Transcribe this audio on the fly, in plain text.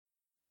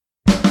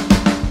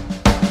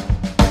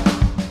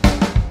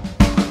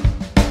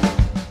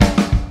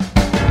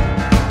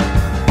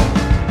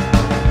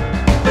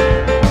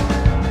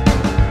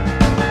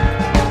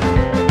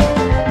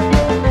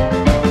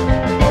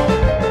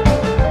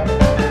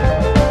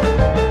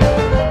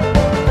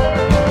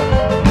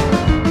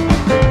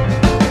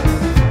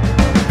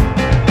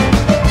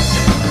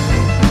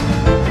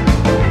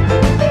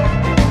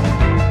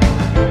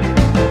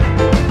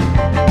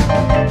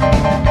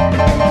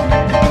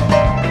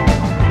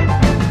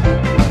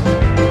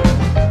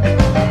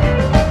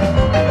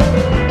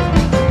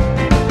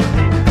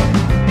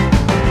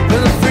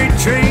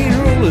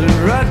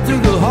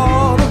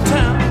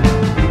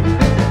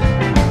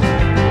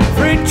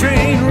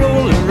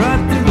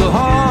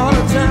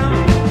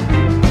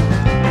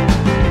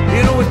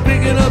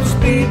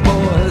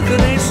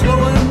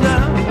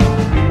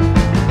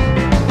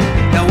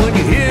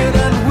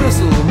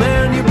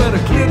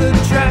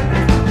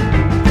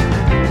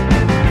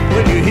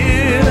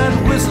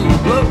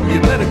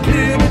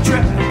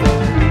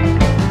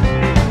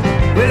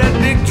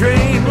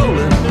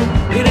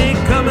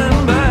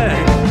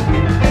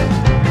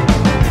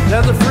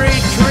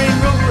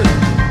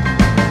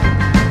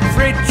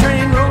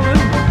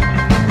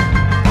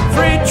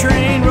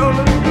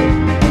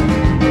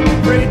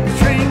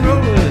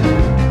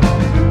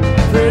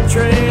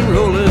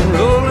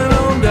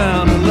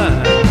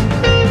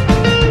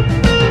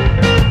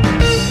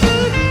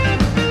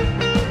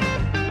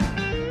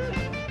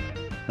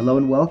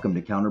welcome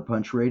to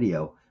Counterpunch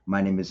Radio. My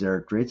name is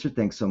Eric Draitser.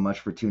 Thanks so much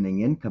for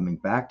tuning in, coming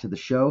back to the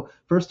show.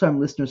 First time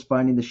listeners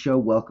finding the show,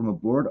 welcome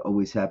aboard.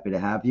 Always happy to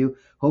have you.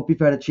 Hope you've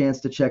had a chance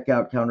to check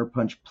out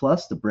Counterpunch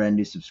Plus, the brand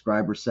new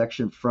subscriber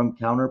section from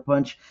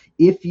Counterpunch.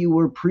 If you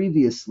were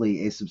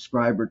previously a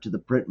subscriber to the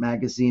print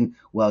magazine,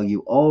 well,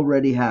 you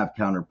already have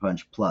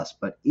Counterpunch Plus.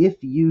 But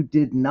if you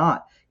did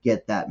not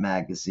get that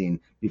magazine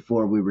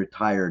before we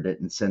retired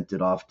it and sent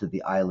it off to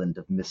the island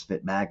of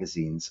misfit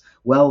magazines,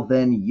 well,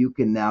 then you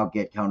can now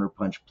get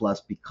Counterpunch Plus,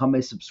 become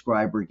a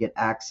subscriber, get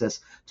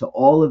access to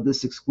all of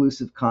this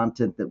exclusive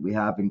content that we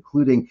have,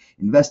 including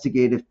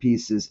investigative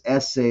pieces,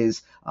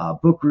 essays,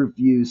 book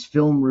reviews,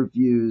 film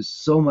reviews,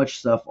 so much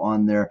stuff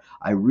on there.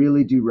 I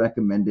really do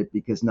recommend it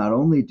because not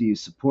only do you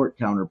support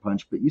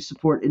Counterpunch, but you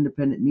support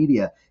independent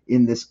media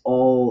in this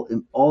all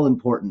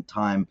important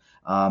time,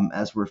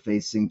 as we're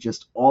facing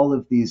just all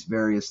of these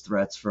various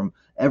threats from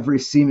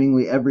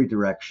seemingly every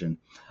direction.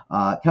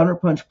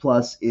 Counterpunch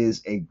Plus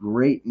is a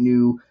great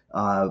new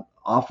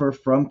offer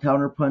from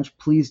Counterpunch.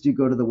 Please do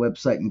go to the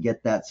website and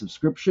get that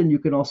subscription. You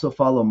can also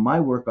follow my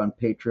work on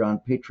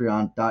Patreon,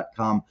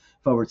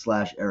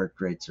 patreon.com/Eric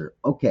Draitser.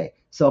 Okay,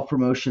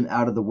 self-promotion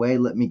out of the way.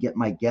 Let me get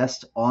my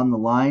guest on the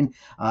line.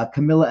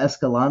 Camila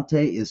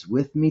Escalante is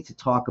with me to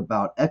talk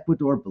about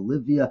Ecuador,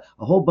 Bolivia,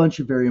 a whole bunch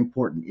of very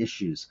important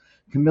issues.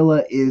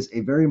 Camila is a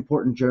very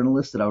important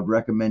journalist that I would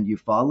recommend you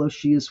follow.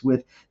 She is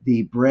with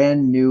the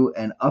brand new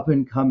and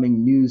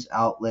up-and-coming news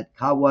outlet,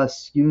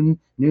 Kawasachun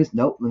News.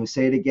 Nope, let me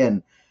say it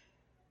again.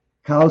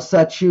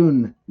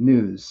 Kawasachun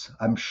News.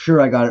 I'm sure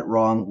I got it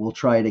wrong. We'll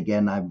try it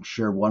again, I'm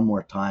sure, one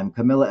more time.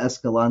 Camila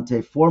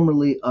Escalante,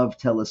 formerly of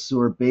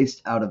Telesur,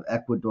 based out of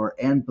Ecuador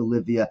and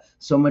Bolivia.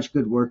 So much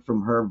good work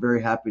from her.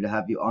 Very happy to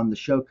have you on the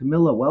show.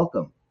 Camila,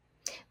 welcome.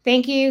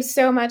 Thank you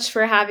so much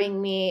for having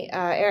me,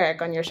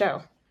 Eric, on your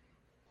show.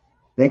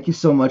 Thank you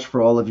so much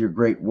for all of your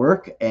great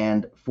work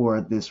and for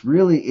this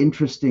really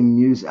interesting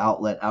news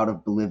outlet out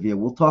of Bolivia.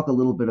 We'll talk a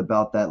little bit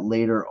about that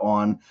later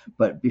on.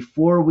 But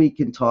before we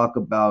can talk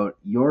about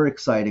your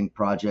exciting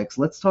projects,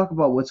 let's talk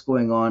about what's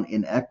going on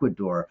in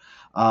Ecuador.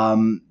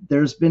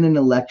 There's been an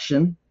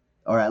election,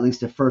 or at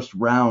least a first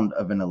round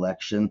of an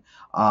election.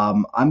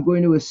 I'm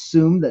going to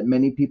assume that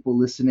many people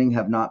listening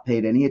have not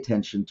paid any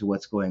attention to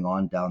what's going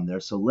on down there.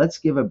 So let's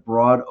give a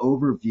broad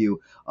overview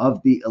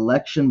of the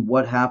election,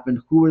 what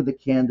happened, who are the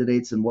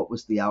candidates, and what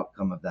was the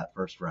outcome of that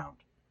first round.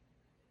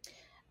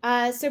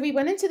 So we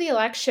went into the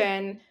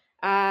election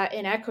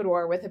in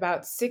Ecuador with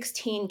about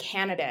 16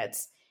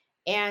 candidates.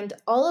 And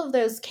all of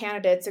those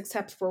candidates,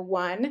 except for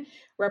one,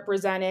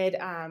 represented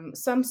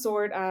some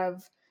sort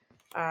of,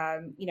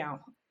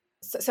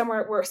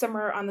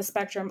 somewhere on the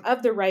spectrum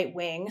of the right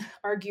wing,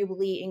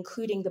 arguably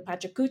including the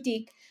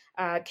Pachacuti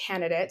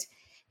candidate.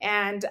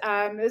 And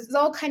this is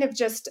all kind of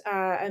just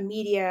a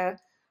media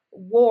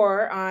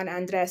war on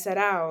Andres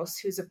Arauz,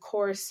 who's, of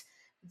course,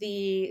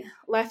 the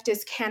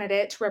leftist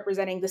candidate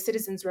representing the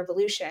Citizens'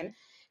 Revolution.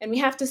 And we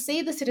have to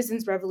say the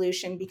Citizens'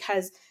 Revolution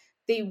because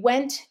they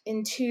went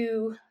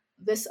into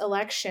this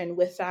election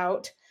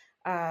without,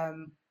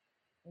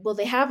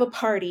 they have a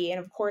party, and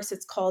of course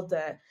it's called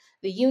the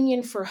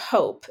Union for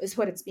Hope is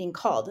what it's being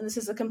called. And this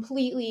is a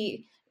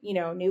completely,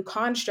 new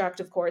construct,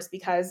 of course,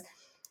 because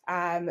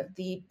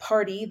the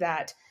party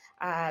that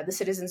the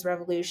Citizens'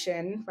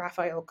 Revolution,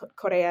 Rafael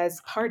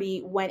Correa's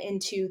party, went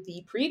into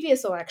the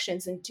previous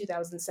elections in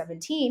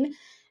 2017,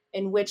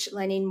 in which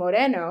Lenin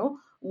Moreno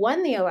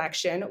won the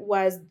election,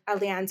 was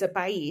Alianza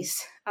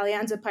País.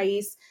 Alianza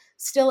País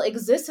still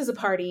exists as a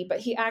party,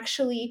 but he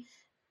actually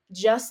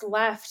just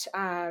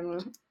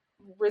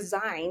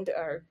resigned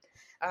or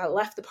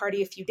left the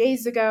party a few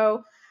days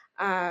ago.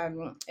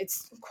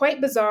 It's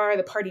quite bizarre.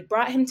 The party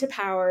brought him to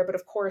power, but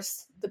of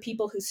course, the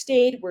people who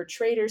stayed were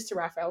traitors to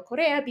Rafael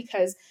Correa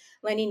because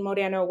Lenin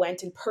Moreno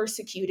went and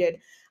persecuted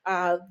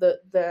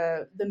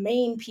the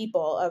main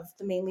people of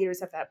the main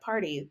leaders of that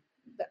party.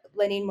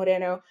 Lenin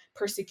Moreno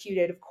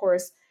persecuted, of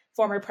course,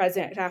 former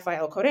President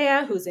Rafael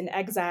Correa, who's in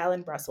exile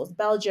in Brussels,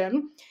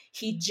 Belgium.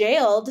 He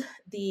jailed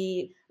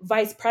the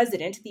vice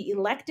president, the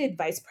elected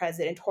vice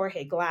president,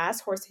 Jorge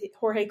Glass.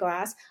 Jorge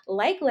Glass,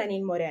 like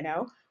Lenin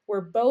Moreno, were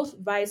both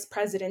vice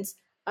presidents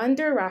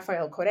under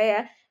Rafael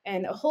Correa,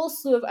 and a whole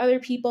slew of other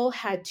people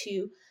had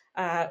to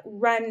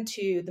run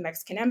to the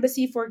Mexican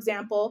embassy, for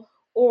example,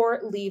 or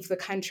leave the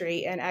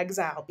country in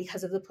exile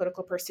because of the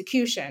political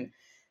persecution.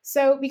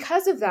 So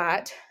because of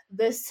that,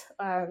 the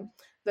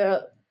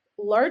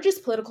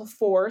largest political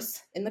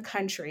force in the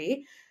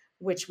country,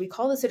 which we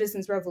call the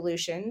Citizens'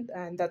 Revolution,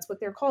 and that's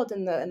what they're called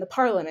in the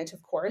parliament,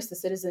 of course, the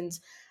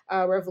Citizens'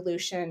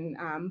 Revolution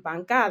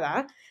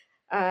Bancada,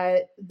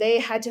 they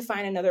had to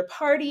find another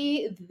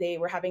party. They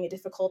were having a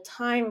difficult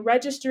time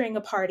registering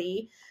a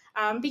party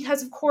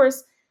because, of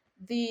course,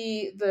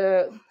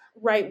 the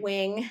right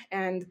wing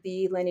and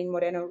the Lenin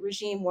Moreno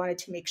regime wanted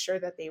to make sure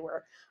that they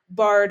were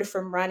barred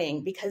from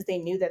running because they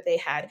knew that they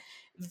had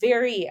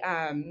very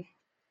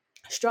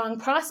strong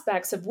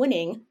prospects of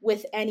winning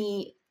with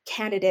any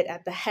candidate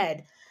at the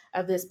head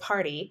of this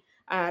party.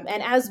 And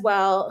as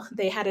well,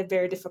 they had a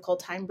very difficult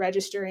time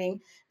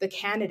registering the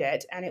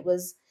candidate, and it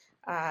was,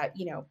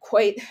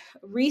 quite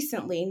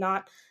recently,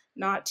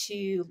 not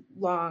too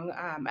long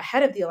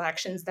ahead of the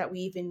elections, that we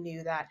even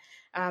knew that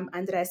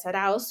Andres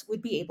Arauz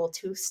would be able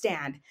to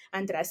stand.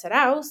 Andres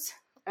Arauz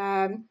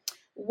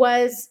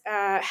was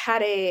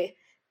had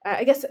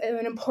I guess,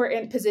 an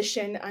important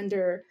position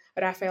under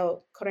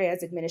Rafael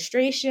Correa's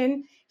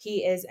administration.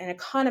 He is an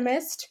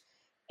economist,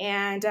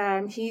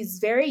 and he's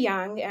very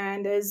young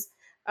and is,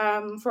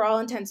 for all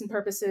intents and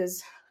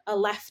purposes, a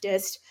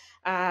leftist.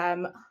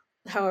 Um,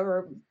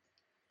 However,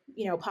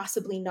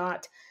 possibly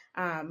not,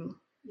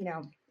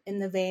 in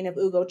the vein of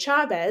Hugo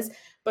Chavez,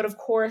 but of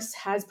course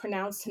has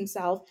pronounced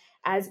himself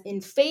as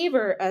in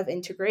favor of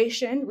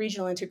integration,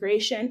 regional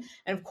integration,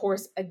 and of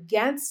course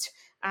against,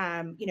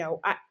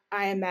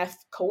 IMF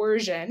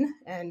coercion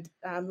and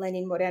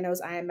Lenin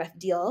Moreno's IMF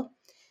deal.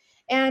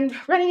 And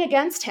running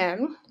against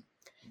him,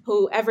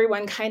 who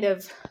everyone kind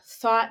of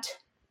thought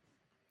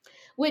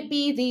would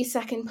be the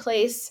second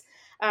place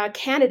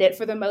candidate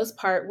for the most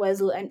part,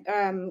 was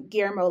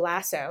Guillermo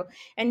Lasso.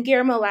 And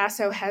Guillermo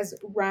Lasso has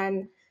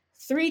run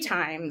 3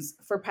 times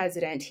for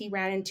president. He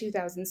ran in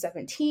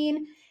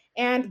 2017,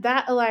 and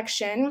that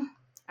election,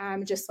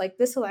 just like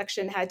this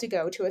election, had to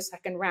go to a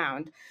second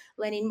round.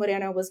 Lenin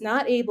Moreno was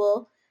not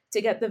able to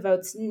get the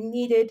votes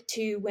needed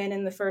to win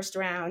in the first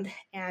round,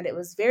 and it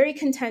was very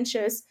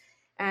contentious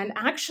and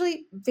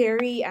actually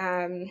very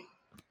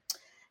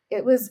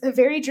it was a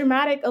very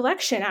dramatic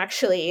election.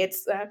 Actually,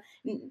 it's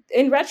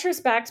in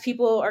retrospect,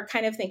 people are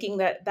kind of thinking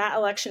that that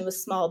election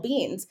was small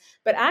beans,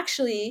 but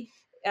actually,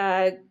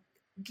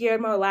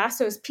 Guillermo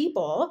Lasso's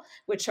people,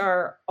 which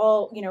are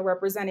all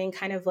representing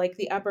kind of like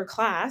the upper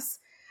class,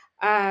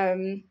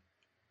 um,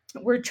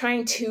 were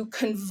trying to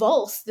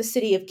convulse the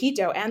city of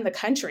Quito and the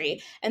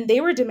country, and they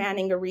were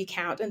demanding a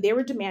recount and they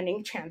were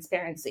demanding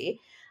transparency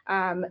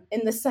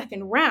in the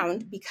second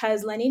round,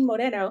 because Lenin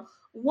Moreno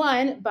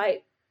won by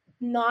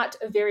not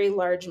a very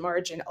large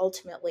margin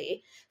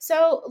ultimately.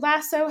 So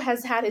Lasso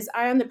has had his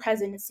eye on the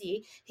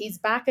presidency. He's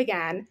back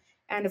again.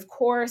 And of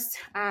course,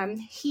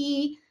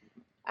 he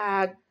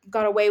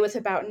got away with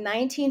about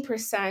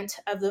 19%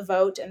 of the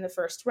vote in the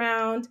first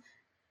round.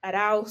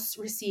 Arauz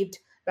received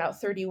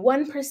about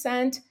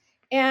 31%.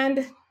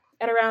 And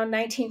at around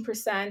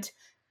 19%,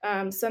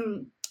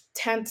 some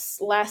tenths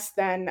less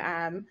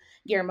than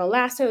Guillermo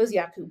Lasso's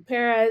Yaku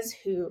Perez,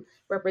 who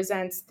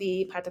represents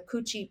the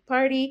Patacuchi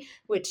Party,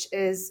 which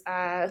is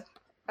a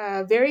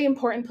very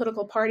important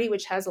political party,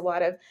 which has a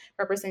lot of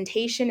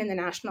representation in the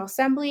National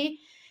Assembly,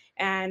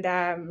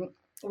 and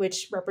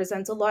which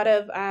represents a lot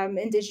of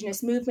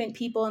indigenous movement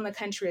people in the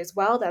country as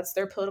well. That's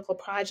their political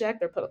project,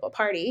 their political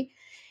party.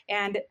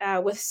 And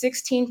with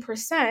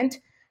 16%,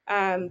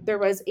 there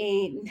was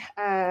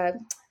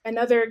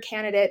another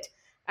candidate,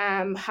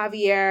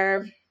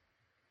 Javier,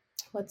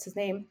 what's his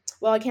name?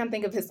 Well, I can't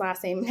think of his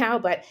last name now,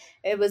 but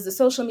it was a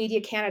social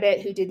media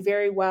candidate who did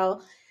very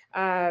well,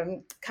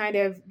 kind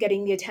of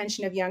getting the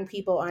attention of young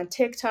people on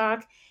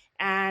TikTok.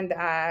 And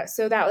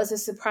so that was a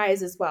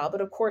surprise as well.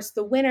 But of course,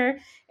 the winner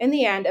in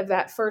the end of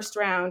that first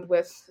round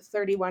with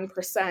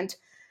 31%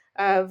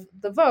 of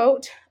the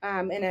vote,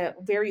 in a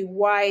very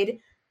wide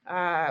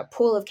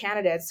pool of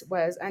candidates,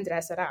 was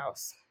Andres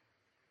Arauz.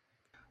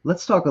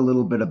 Let's talk a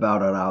little bit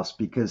about Arauz,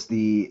 because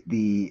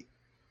the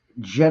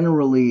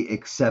generally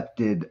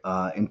accepted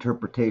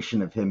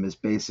interpretation of him is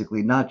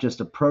basically not just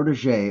a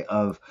protege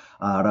of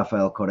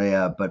Rafael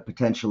Correa, but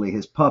potentially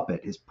his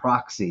puppet, his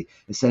proxy,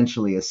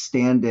 essentially a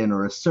stand-in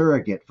or a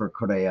surrogate for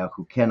Correa,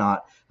 who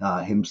cannot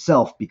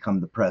himself become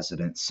the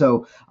president.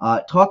 So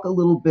talk a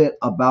little bit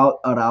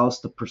about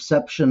Arauz, the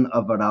perception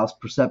of Arauz,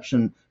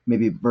 perception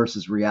maybe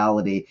versus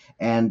reality,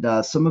 and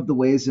some of the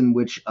ways in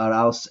which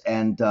Arauz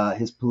and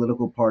his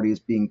political party is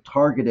being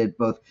targeted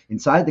both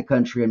inside the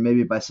country and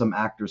maybe by some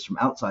actors from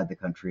outside the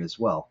country as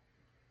well.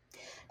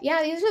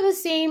 Yeah, these are the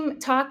same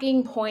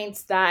talking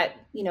points that,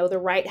 the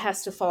right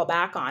has to fall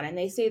back on. And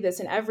they say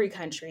this in every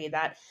country,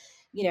 that,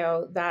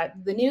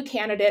 that the new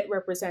candidate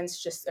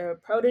represents just a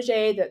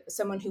protege, that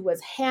someone who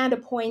was hand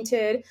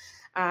appointed.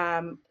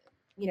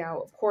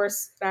 Of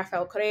course,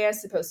 Rafael Correa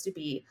is supposed to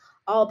be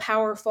all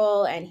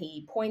powerful, and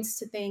he points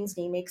to things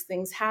and he makes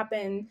things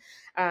happen,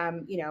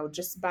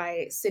 just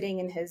by sitting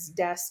in his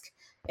desk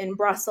in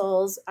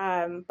Brussels.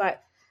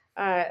 But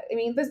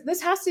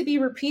this has to be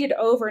repeated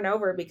over and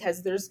over,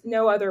 because there's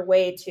no other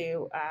way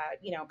to,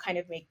 kind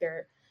of make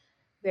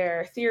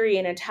their theory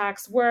and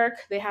attacks work.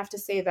 They have to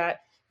say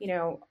that,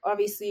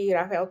 obviously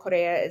Rafael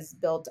Correa is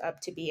built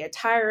up to be a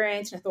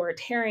tyrant, an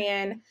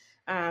authoritarian,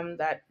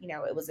 that,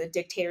 it was a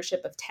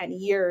dictatorship of 10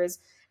 years.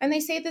 And they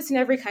say this in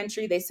every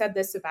country. They said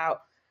this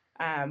about,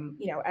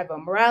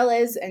 Evo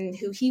Morales, and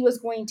who he was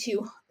going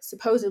to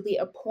supposedly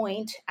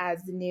appoint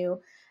as the new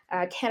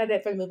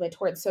candidate for the movement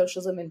towards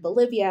socialism in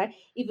Bolivia,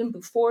 even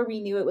before we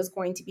knew it was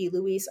going to be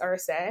Luis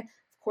Arce.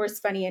 Of course,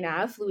 funny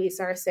enough, Luis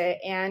Arce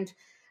and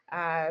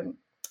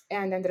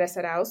Andres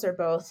Arauz are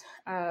both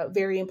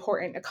very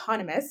important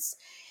economists.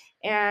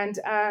 And,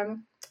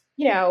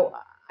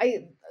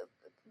 I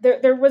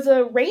there was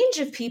a range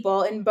of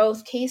people in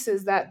both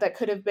cases that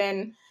could have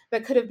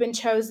been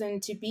chosen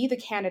to be the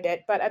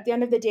candidate. But at the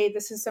end of the day,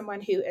 this is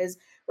someone who is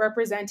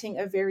representing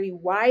a very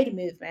wide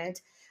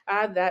movement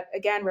that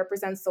again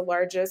represents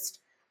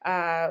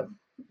uh,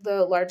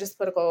 the largest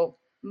political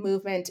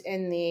movement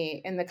in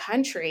the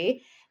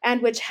country,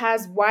 and which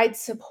has wide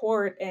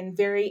support in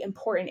very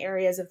important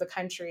areas of the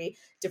country,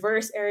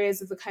 diverse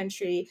areas of the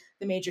country,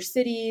 the major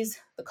cities,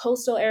 the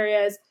coastal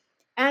areas,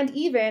 and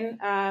even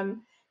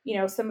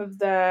some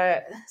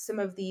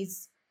of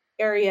these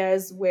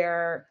areas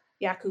where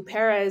Yaku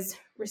Perez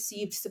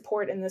received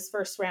support in this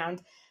first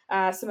round.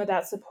 Some of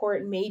that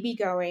support may be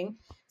going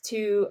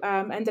to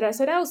Andres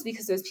Arauz,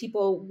 because those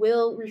people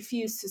will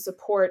refuse to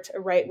support a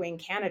right wing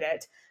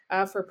candidate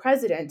for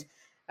president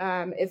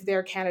if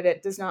their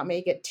candidate does not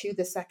make it to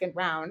the second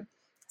round.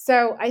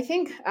 So I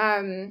think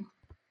a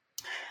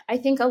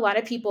lot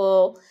of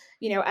people,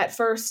 at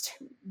first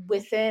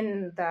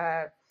within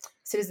the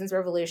Citizens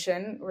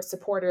Revolution or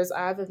supporters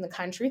of in the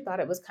country thought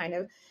it was kind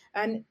of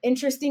an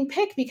interesting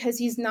pick because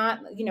he's not,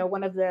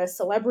 one of the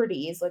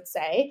celebrities, let's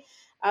say,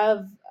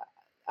 of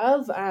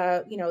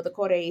the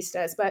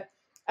Correistas, but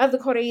of the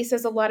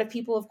Correistas, a lot of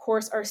people, of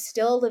course, are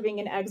still living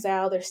in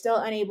exile. They're still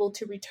unable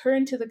to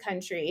return to the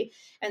country.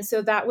 And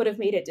so that would have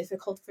made it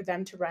difficult for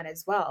them to run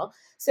as well.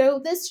 So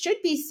this should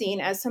be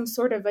seen as some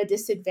sort of a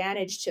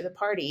disadvantage to the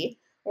party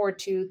or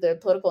to the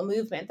political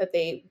movement that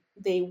they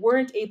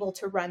weren't able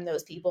to run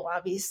those people.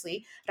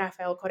 Obviously,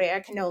 Rafael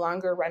Correa can no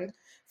longer run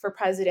for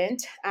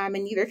president, and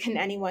neither can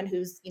anyone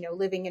who's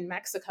living in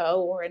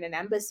Mexico or in an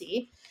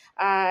embassy.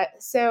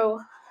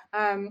 So.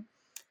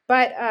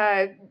 But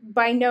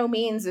by no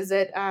means is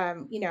it,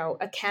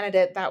 a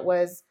candidate that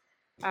was,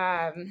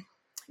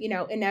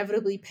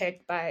 inevitably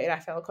picked by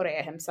Rafael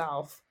Correa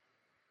himself.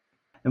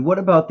 And what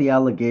about the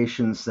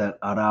allegations that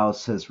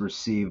Arauz has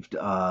received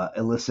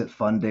illicit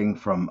funding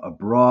from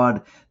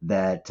abroad?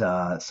 That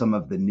some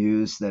of the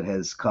news that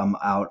has come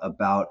out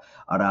about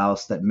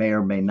Arauz that may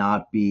or may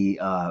not be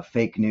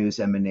fake news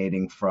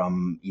emanating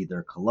from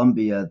either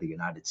Colombia, the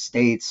United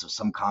States, or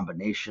some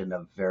combination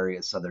of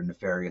various other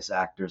nefarious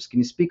actors. Can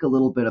you speak a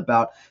little bit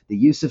about the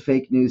use of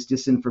fake news,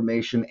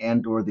 disinformation,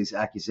 and/or these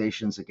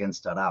accusations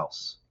against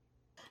Arauz?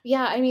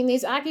 Yeah, I mean,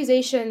 these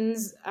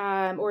accusations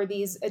or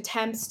these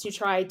attempts to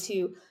try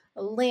to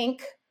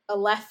link a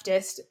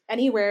leftist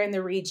anywhere in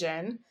the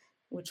region,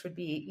 which would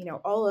be,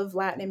 all of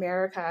Latin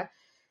America,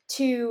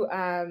 to,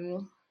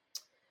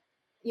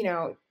 you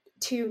know,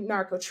 to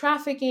narco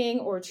trafficking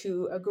or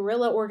to a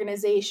guerrilla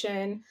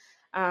organization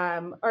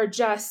are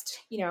just,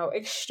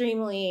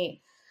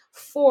 extremely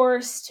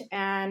forced.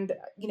 And,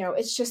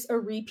 it's just a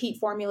repeat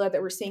formula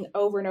that we're seeing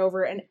over and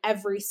over in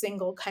every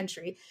single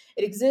country.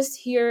 It exists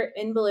here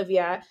in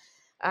Bolivia.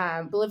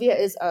 Bolivia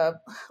is a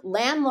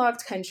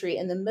landlocked country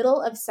in the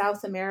middle of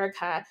South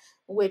America,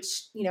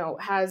 which,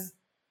 has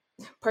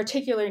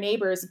particular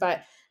neighbors,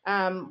 but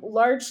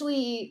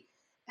largely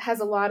has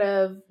a lot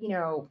of,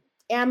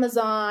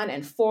 Amazon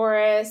and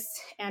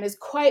forests and is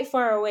quite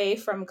far away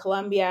from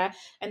Colombia.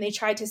 And they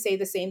tried to say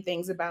the same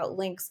things about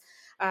links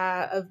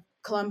of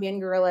Colombian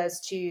guerrillas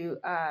to,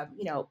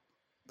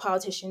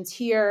 politicians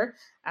here,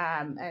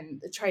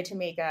 and tried to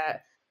make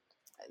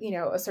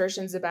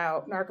assertions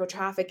about narco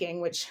trafficking,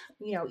 which,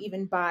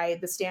 even by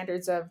the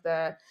standards of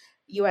the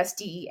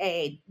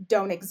USDEA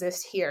don't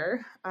exist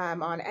here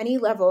on any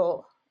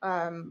level,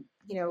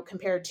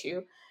 compared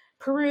to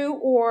Peru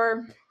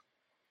or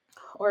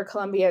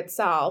Colombia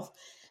itself.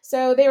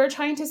 So they were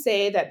trying to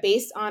say that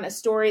based on a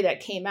story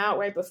that came out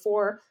right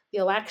before the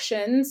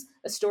elections,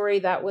 a story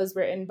that was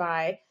written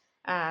by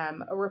a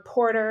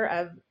reporter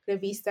of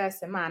Revista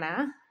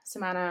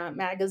Semana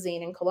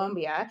magazine in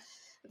Colombia,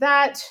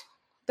 that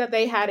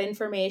they had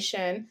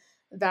information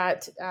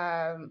that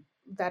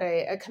that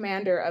a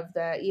commander of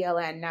the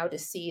ELN, now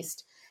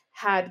deceased,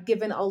 had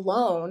given a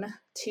loan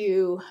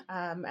to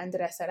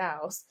Andres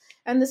Arauz.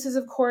 And this is,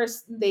 of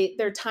course,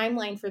 their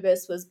timeline for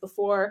this was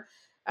before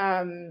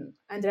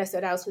Andres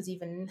Arauz was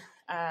even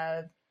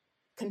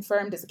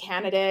confirmed as a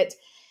candidate.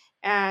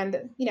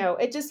 And,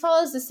 it just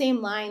follows the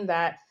same line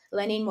that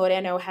Lenin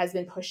Moreno has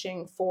been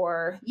pushing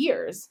for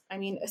years. I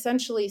mean,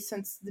 essentially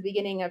since the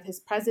beginning of his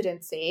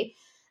presidency,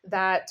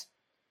 that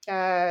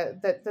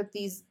that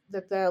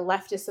the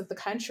leftists of the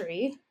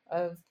country,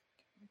 of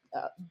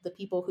the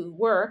people who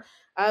were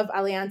of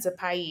Alianza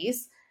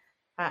País,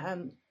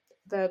 um,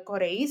 the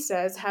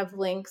Correistas, have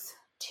links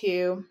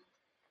to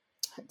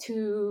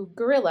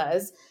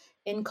guerrillas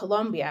in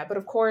Colombia. But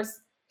of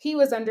course, he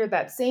was under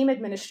that same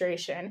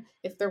administration.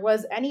 If there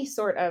was any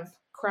sort of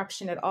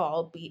corruption at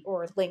all,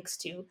 or links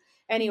to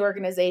any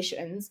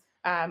organizations,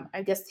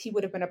 I guess he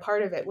would have been a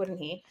part of it, wouldn't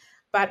he?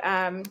 But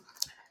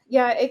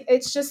yeah,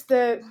 it's just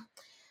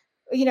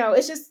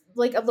it's just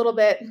like a little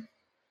bit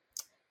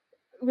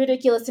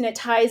ridiculous, and it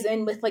ties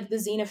in with like the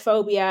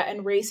xenophobia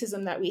and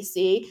racism that we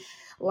see.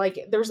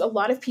 Like, there's a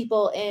lot of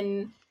people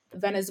in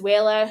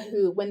Venezuela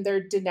who, when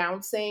they're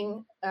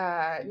denouncing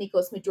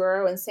Nicolas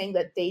Maduro and saying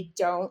that they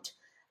don't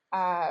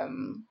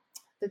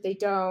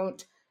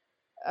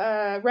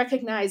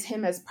recognize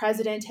him as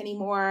president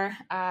anymore.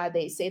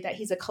 They say that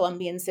he's a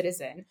Colombian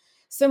citizen.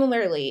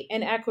 Similarly,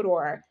 in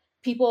Ecuador,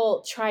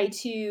 people try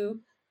to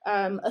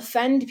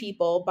offend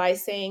people by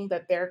saying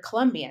that they're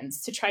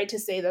Colombians, to try to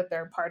say that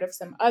they're part of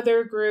some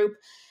other group.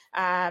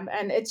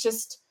 And it's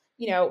just,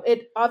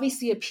 it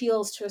obviously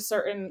appeals to a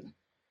certain,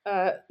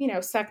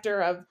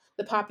 sector of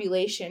the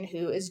population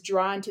who is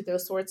drawn to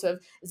those sorts of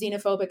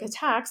xenophobic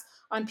attacks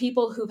on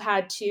people who've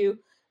had to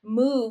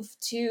move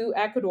to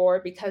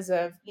Ecuador because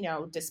of,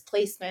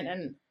 displacement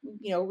and,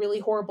 really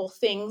horrible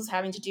things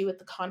having to do with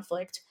the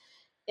conflict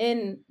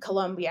in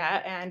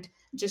Colombia, and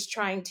just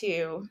trying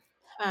to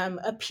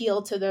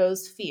appeal to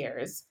those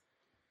fears.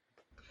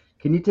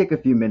 Can you take a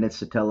few minutes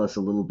to tell us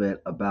a little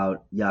bit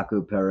about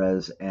Yaku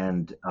Perez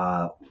and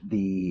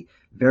the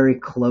very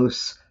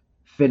close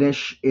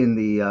finish in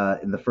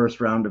the first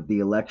round of the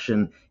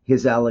election?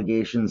 His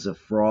allegations of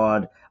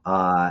fraud,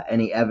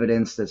 any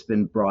evidence that's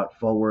been brought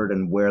forward,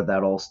 and where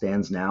that all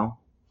stands now?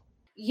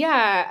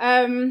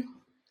 Yeah.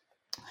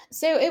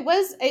 So it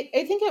was,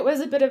 I think it was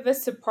a bit of a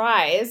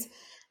surprise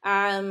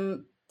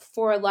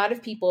for a lot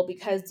of people,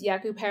 because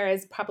Yaku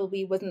Perez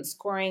probably wasn't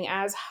scoring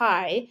as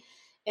high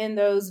in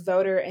those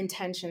voter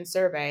intention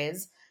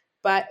surveys.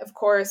 But of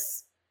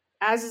course,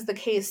 as is the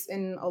case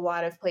in a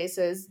lot of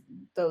places,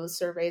 those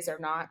surveys are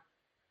not,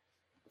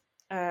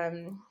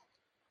 um,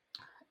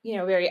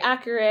 very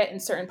accurate in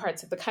certain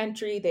parts of the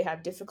country. They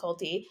have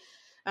difficulty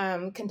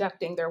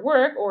conducting their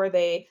work, or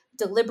they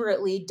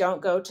deliberately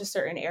don't go to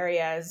certain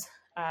areas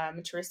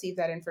to receive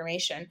that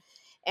information.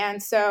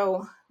 And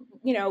so,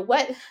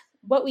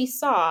 what we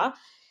saw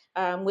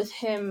with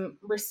him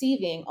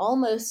receiving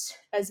almost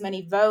as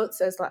many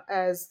votes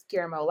as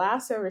Guillermo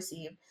Lasso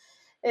received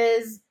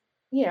is,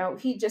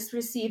 he just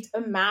received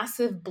a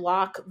massive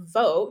block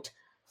vote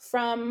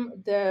from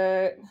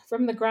the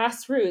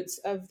grassroots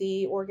of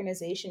the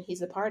organization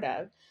he's a part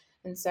of.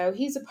 And so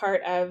he's a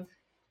part of,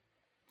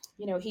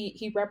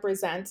 he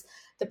represents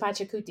the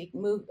Pachakutik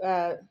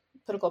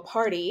political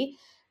party,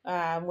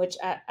 which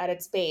at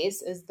its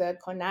base is the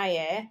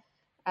Konaye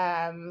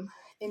um,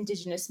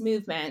 indigenous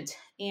movement.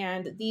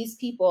 And these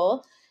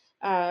people,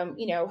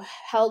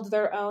 held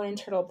their own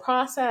internal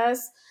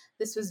process.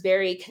 This was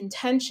very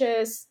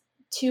contentious.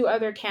 Two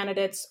other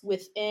candidates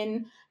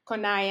within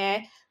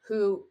Konaye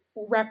who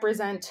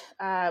represent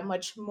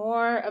much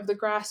more of the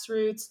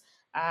grassroots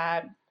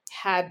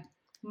had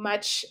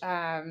much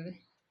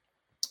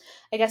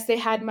I guess they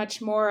had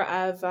much more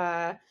of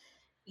a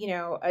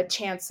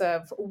chance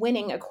of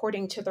winning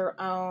according to their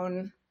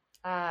own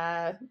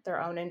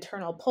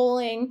internal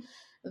polling,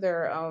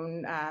 their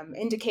own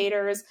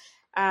indicators.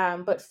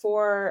 But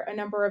for a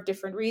number of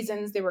different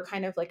reasons, they were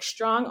kind of like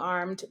strong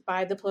armed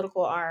by the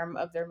political arm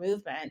of their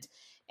movement.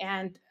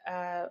 And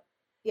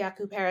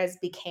Yaku Perez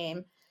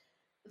became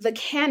the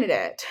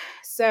candidate.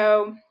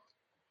 So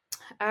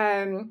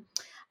um,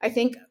 I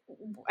think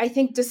I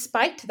think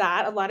despite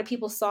that, a lot of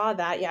people saw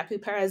that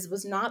Yaku Perez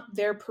was not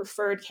their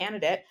preferred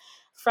candidate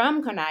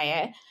from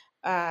Konaye,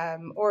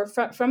 or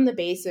from the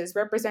bases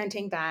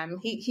representing them.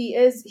 He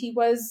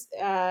was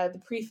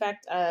the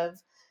prefect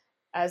of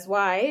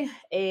Azuay,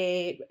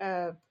 a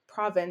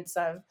province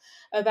of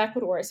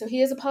Ecuador. So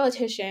he is a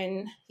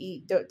politician.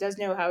 He does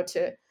know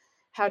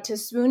how to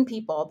swoon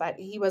people, but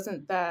he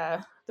wasn't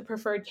the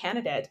preferred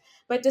candidate.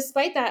 But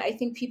despite that, I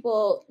think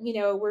people,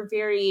 were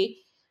very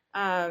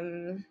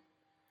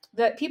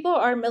that people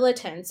are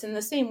militants in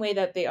the same way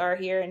that they are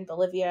here in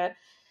Bolivia.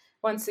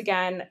 Once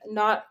again,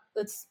 not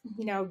it's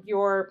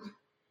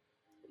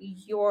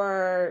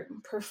your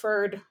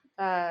preferred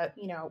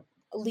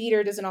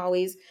leader doesn't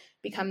always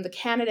become the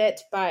candidate,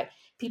 but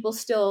people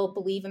still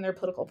believe in their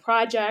political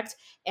project,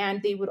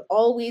 and they would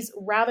always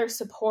rather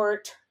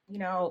support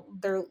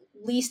their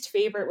least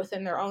favorite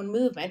within their own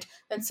movement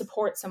than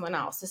support someone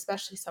else,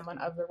 especially someone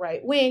of the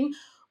right wing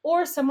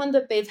or someone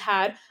that they've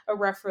had a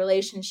rough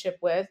relationship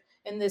with,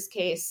 in this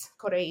case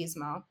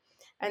Correismo.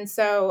 And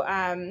so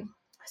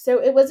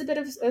it was a bit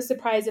of a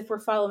surprise if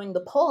we're following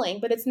the polling,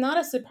 but it's not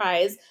a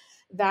surprise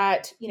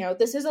that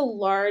this is a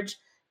large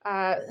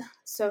uh,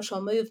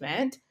 social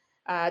movement,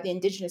 the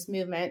indigenous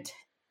movement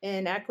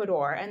in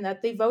Ecuador, and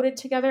that they voted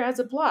together as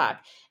a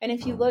bloc. And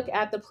if you look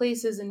at the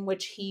places in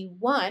which he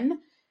won,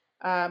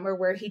 or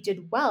where he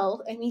did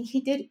well, I mean,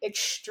 he did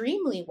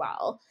extremely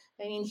well.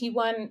 I mean, he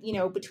won,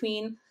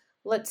 between,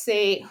 let's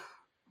say,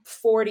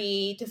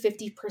 40 to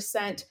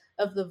 50%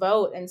 of the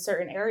vote in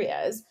certain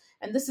areas.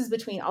 And this is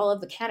between all of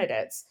the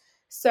candidates.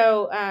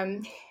 So,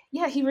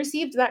 yeah, he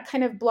received that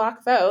kind of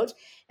block vote.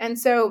 And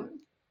so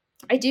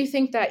I do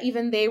think that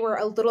even they were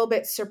a little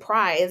bit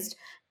surprised.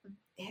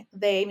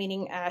 They,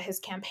 meaning his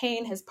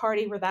campaign, his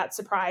party, were that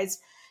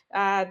surprised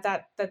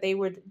that they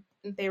would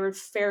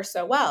fare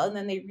so well, and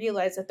then they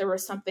realized that there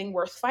was something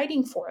worth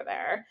fighting for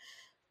there.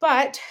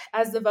 But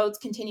as the votes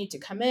continued to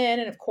come in,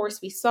 and of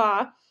course we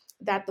saw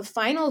that the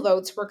final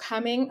votes were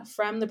coming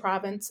from the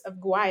province of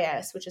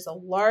Guayas, which is a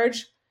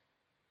large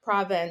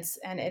province,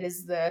 and it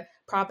is the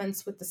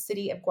province with the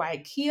city of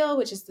Guayaquil,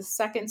 which is the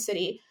second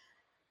city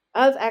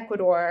of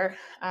Ecuador,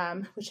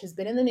 which has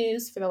been in the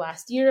news for the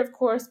last year, of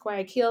course.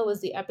 Guayaquil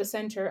was the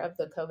epicenter of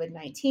the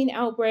COVID-19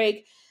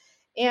 outbreak.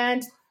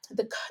 And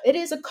it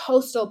is a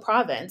coastal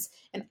province,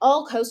 and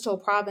all coastal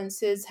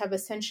provinces have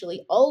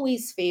essentially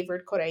always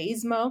favored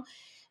Correísmo.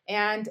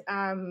 And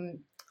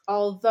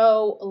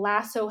although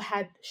Lasso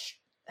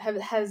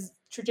has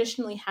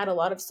traditionally had a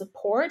lot of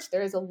support,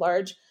 there is a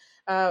large,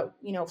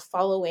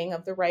 following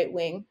of the right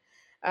wing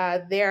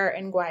there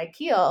in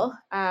Guayaquil.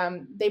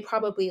 They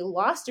probably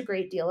lost a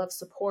great deal of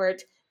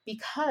support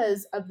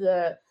because of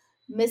the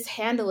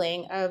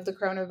mishandling of the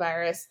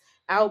coronavirus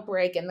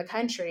outbreak in the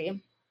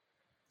country.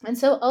 And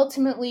so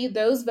ultimately,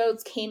 those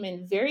votes came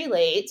in very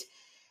late.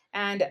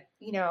 And,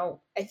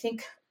 I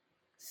think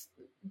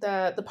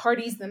the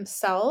parties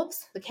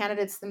themselves, the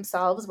candidates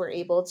themselves, were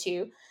able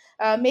to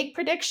make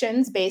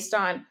predictions based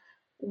on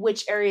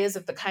which areas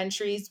of the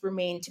countries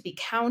remained to be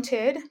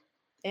counted,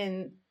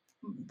 in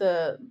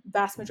the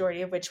vast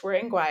majority of which were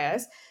in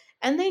Guayas.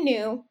 And they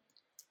knew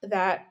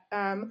that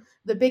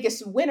the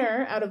biggest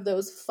winner out of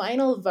those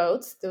final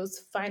votes, those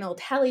final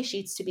tally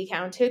sheets to be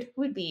counted,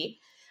 would be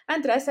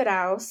Andres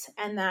Arauz,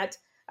 and that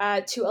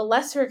to a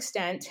lesser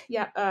extent,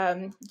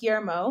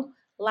 Guillermo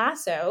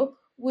Lasso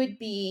would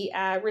be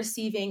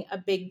receiving a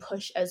big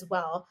push as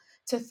well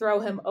to throw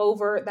him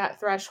over that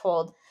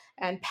threshold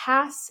and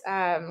pass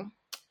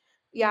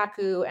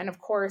Yaku, and of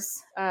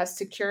course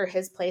secure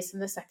his place in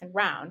the second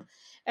round.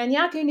 And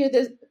Yaku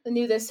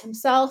knew this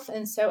himself,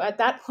 and so at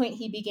that point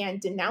he began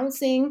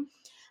denouncing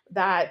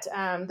that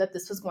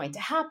this was going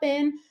to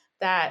happen,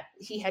 that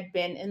he had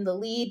been in the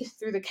lead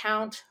through the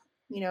count,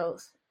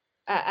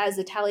 as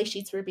the tally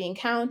sheets were being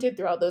counted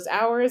throughout those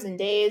hours and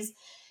days,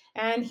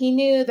 and he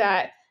knew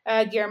that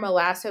Guillermo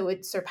Lasso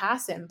would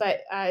surpass him.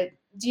 But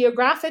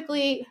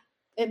geographically,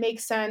 it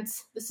makes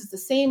sense. This is the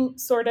same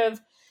sort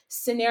of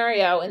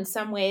scenario in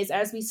some ways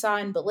as we saw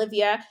in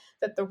Bolivia,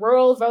 that the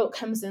rural vote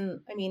comes in.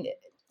 I mean,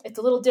 it's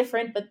a little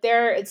different, but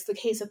there it's the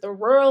case that the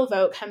rural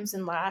vote comes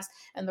in last,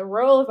 and the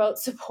rural vote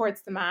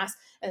supports the mass.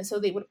 And so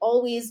they would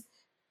always,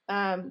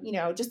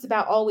 just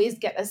about always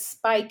get a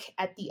spike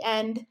at the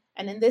end.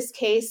 And in this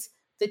case,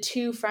 the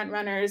two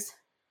frontrunners,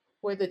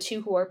 or the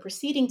two who are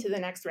proceeding to the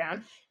next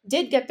round,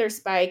 did get their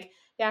spike.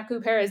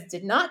 Yaku Perez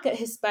did not get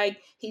his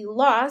spike. He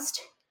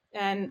lost,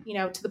 and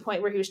to the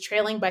point where he was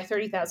trailing by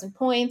 30,000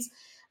 points,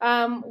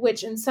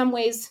 which in some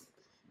ways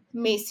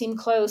may seem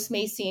close,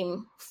 may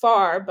seem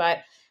far, but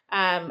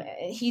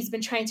he's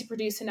been trying to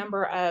produce a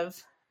number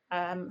of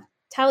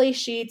tally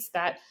sheets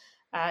that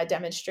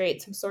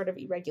demonstrate some sort of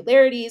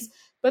irregularities.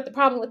 But the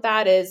problem with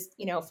that is,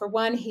 for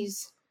one,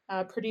 he's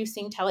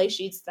producing tally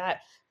sheets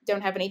that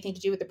don't have anything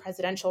to do with the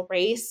presidential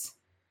race.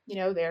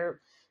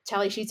 They're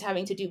tally sheets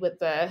having to do with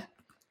the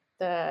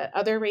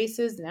other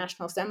races, the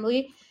National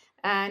Assembly,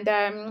 and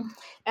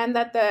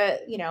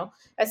that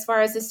as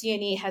far as the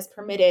CNE has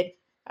permitted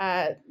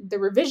the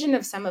revision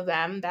of some of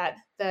them, that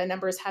the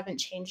numbers haven't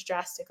changed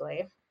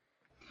drastically.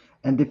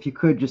 And if you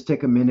could just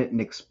take a minute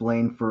and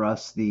explain for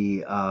us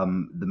the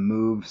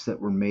moves that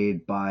were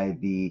made by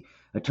the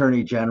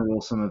Attorney General,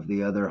 some of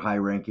the other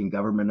high-ranking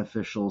government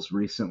officials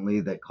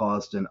recently, that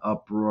caused an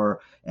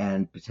uproar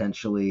and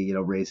potentially,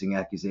 raising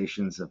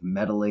accusations of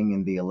meddling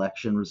in the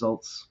election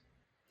results.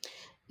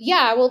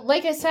 Yeah, well,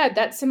 like I said,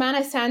 that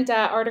Semana Santa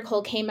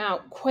article came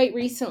out quite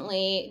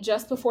recently,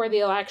 just before the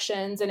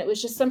elections, and it was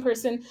just some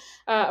person,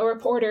 a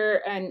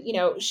reporter, and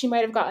she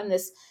might have gotten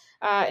this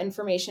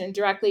information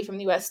directly from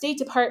the U.S. State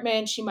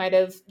Department. She might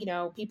have,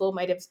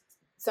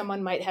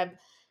 someone might have,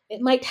 it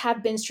might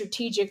have been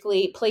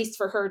strategically placed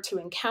for her to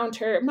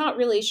encounter. I'm not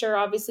really sure.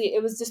 Obviously,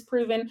 it was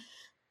disproven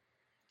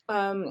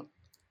in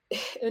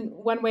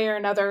one way or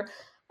another,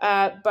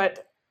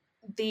 but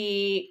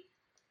the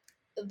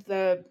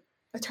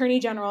Attorney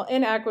General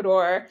in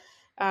Ecuador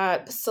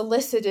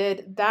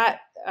solicited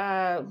that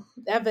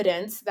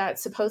evidence that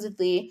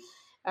supposedly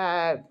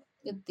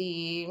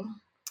the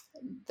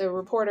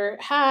reporter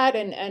had,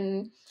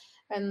 and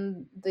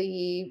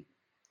the,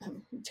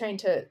 I'm trying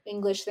to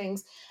English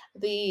things,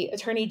 the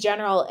Attorney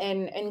General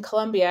in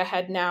Colombia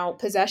had now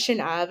possession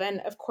of.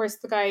 And of course,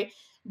 the guy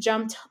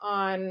jumped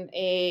on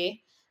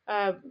a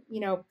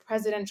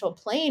presidential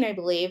plane, I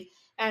believe,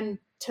 and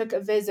took a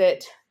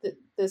visit.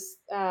 This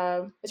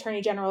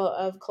Attorney General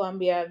of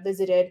Colombia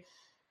visited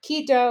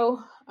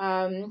Quito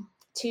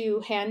to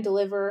hand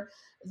deliver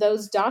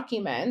those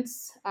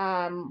documents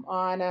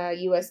on a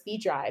USB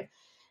drive.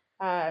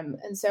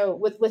 And so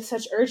with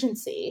such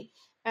urgency.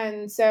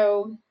 And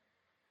so,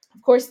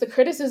 of course, the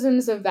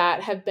criticisms of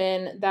that have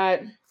been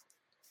that,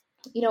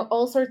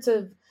 all sorts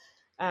of,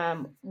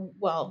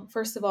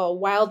 first of all,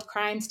 wild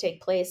crimes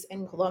take place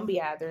in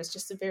Colombia. There's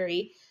just a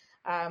very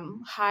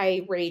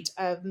high rate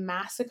of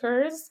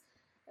massacres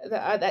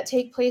that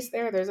take place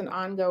there. There's an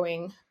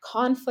ongoing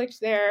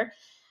conflict there.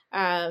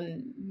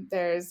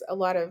 There's a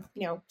lot of,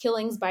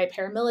 killings by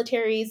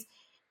paramilitaries.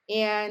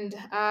 And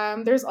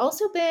there's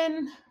also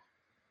been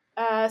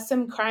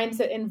some crimes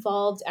that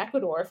involved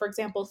Ecuador. For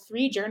example,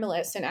 3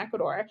 journalists in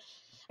Ecuador,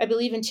 I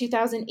believe in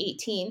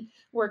 2018,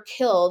 were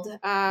killed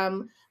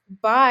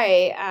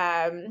by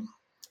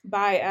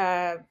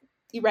a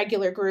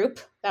irregular group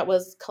that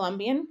was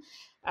Colombian,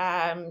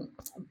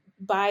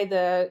 by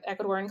the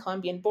Ecuadorian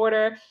Colombian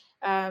border.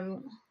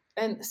 And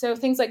so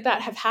things like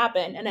that have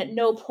happened. And at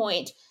no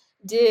point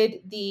did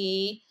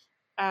the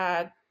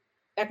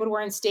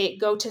Ecuadorian state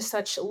go to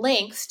such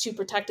lengths to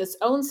protect its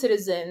own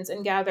citizens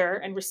and gather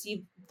and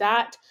receive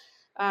that,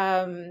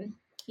 the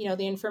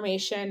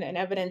information and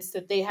evidence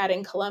that they had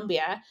in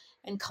Colombia,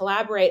 and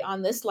collaborate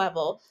on this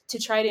level to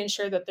try to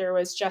ensure that there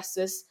was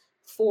justice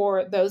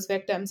for those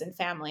victims and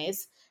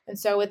families. And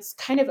so it's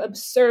kind of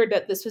absurd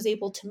that this was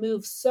able to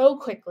move so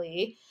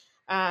quickly.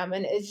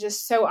 And it's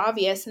just so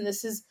obvious. And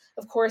this is,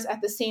 of course,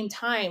 at the same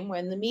time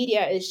when the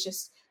media is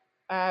just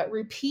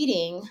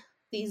repeating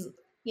these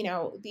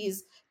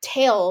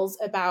tales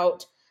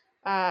about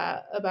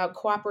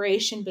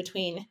cooperation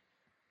between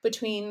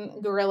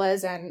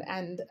guerrillas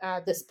and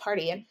this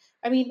party. And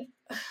I mean,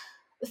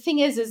 the thing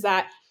is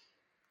that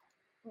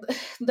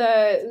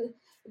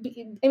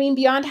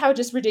beyond how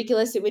just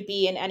ridiculous it would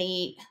be in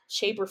any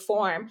shape or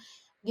form,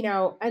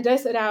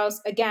 Andres Arauz,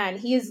 again,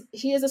 he is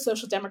a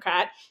social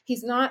democrat.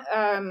 He's not,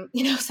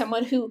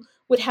 someone who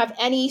would have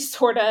any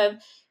sort of.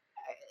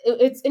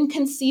 It's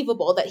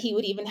inconceivable that he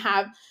would even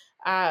have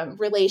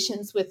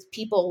relations with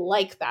people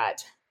like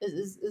that.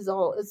 Is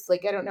all. It's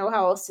like, I don't know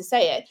how else to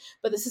say it,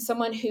 but this is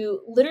someone who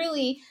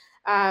literally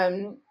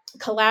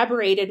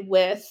collaborated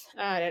with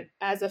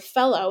as a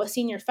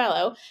senior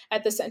fellow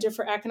at the Center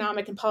for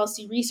Economic and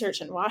Policy Research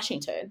in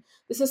Washington.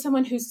 This is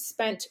someone who's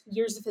spent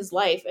years of his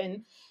life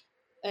in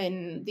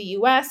the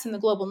U.S. and the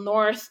global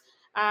North,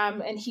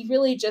 and he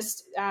really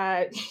just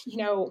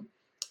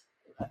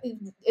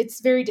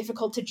it's very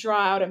difficult to draw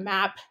out a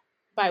map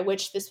by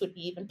which this would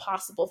be even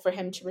possible for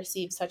him to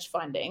receive such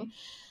funding.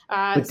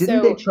 But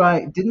didn't they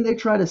try? Didn't they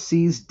try to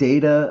seize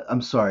data?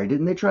 I'm sorry.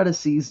 Didn't they try to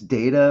seize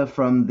data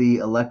from the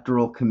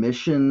Electoral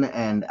Commission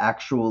and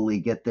actually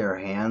get their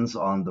hands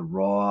on the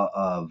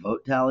raw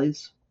vote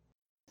tallies?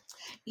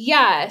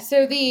 Yeah.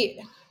 So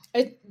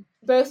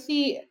both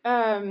the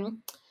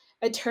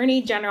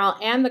Attorney General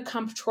and the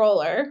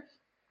Comptroller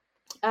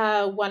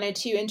wanted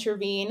to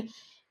intervene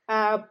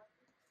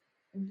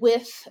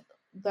with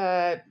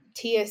the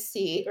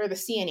TSC or the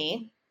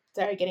CNE.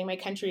 Sorry, getting my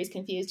countries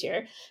confused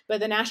here, but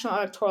the National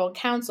Electoral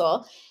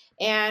Council,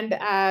 and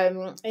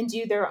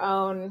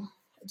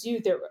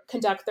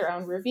conduct their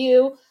own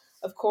review.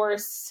 Of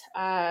course,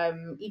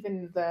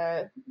 even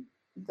the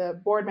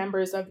board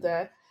members of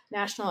the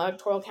National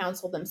Electoral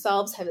Council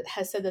themselves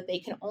has said that they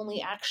can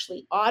only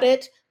actually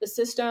audit the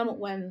system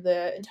when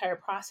the entire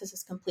process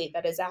is complete.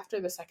 That is,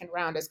 after the second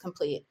round is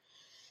complete.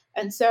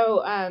 And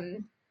so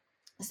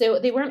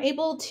they weren't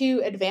able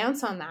to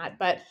advance on that.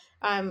 But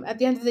at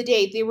the end of the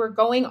day, they were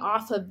going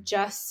off of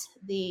just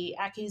the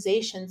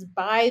accusations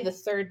by the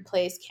third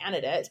place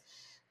candidate,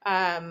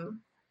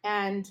 and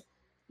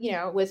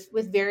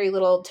with very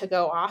little to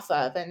go off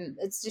of. And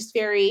it's just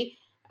very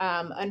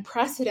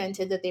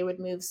unprecedented that they would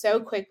move so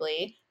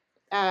quickly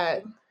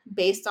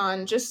based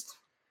on just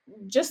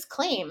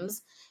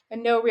claims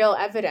and no real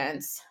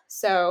evidence.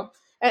 So,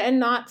 and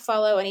not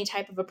follow any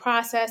type of a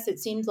process. It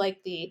seemed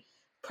like the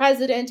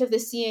president of the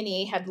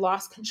CNE had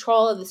lost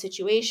control of the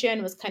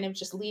situation, was kind of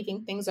just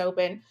leaving things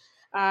open,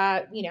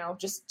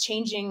 just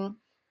changing,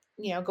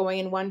 going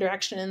in one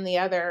direction and the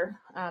other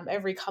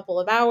every couple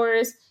of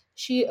hours.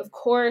 She, of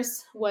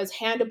course, was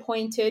hand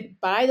appointed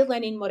by the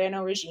Lenin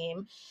Moreno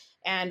regime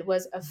and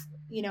was,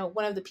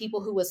 one of the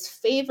people who was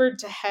favored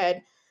to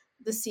head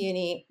the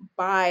CNE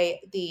by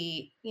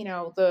the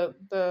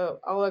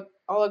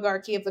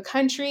oligarchy of the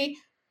country,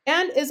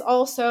 and is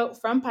also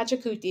from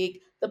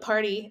Pachakutik, the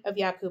party of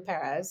Yaku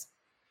Perez.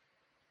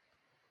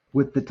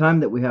 With the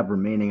time that we have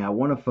remaining, I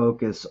want to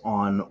focus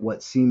on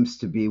what seems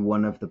to be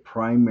one of the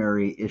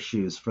primary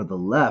issues for the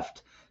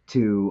left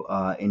to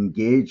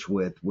engage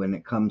with when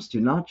it comes to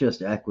not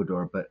just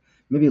Ecuador, but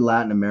maybe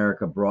Latin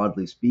America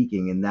broadly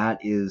speaking, and that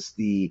is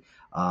the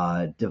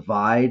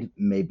divide,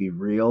 maybe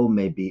real,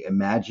 maybe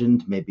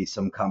imagined, maybe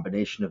some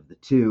combination of the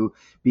two,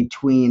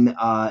 between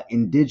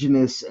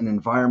indigenous and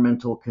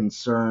environmental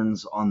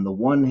concerns on the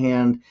one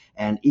hand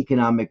and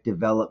economic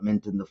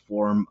development in the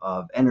form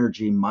of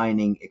energy,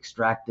 mining,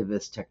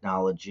 extractivist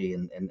technology,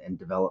 and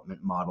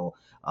development model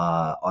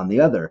on the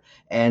other.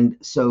 And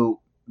so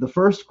the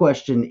first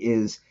question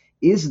is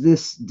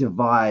this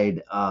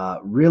divide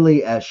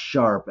really as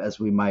sharp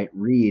as we might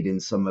read in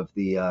some of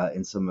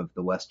the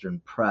Western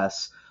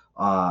press?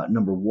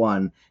 Number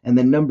one, and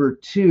then number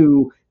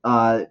two,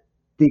 the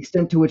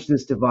extent to which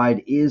this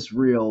divide is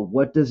real.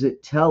 What does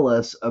it tell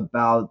us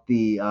about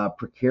the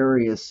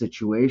precarious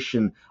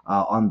situation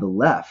on the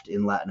left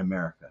in Latin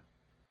America?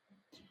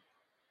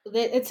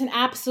 It's an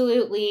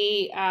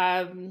absolutely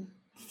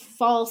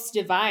false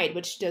divide,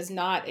 which does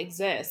not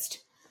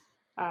exist.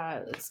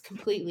 It's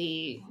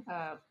completely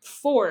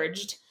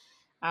forged,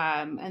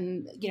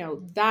 and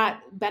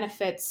that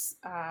benefits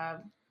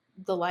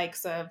the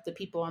likes of the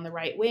people on the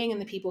right wing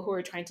and the people who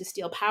are trying to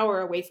steal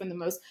power away from the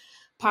most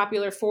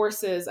popular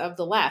forces of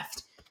the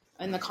left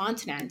in the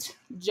continent,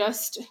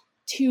 just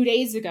 2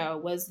 days ago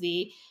was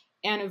the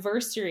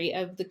anniversary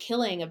of the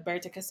killing of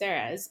Berta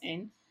Caceres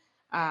in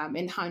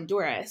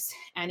Honduras.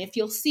 And if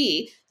you'll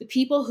see, the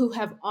people who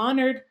have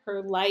honored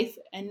her life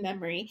and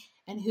memory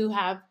and who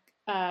have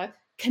uh,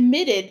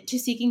 committed to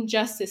seeking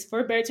justice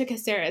for Berta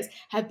Caceres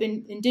have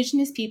been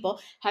indigenous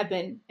people, have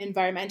been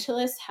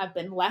environmentalists, have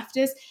been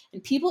leftists,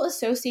 and people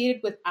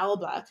associated with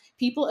ALBA,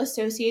 people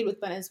associated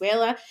with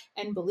Venezuela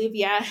and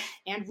Bolivia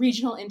and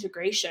regional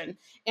integration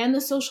and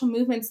the social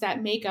movements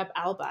that make up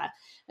ALBA.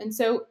 And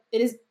so it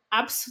is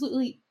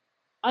absolutely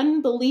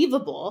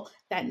unbelievable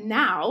that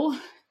now,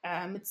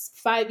 it's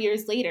 5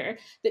 years later,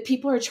 that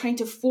people are trying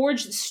to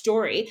forge the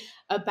story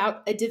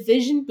about a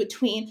division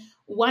between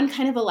one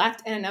kind of a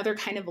left and another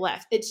kind of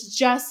left. It's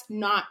just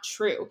not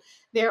true.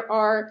 There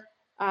are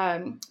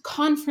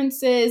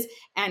conferences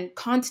and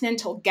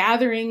continental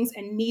gatherings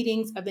and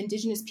meetings of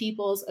indigenous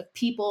peoples,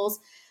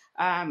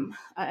 and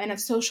of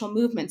social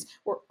movements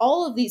where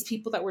all of these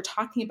people that we're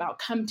talking about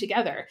come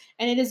together.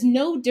 And it is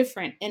no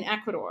different in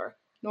Ecuador,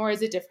 nor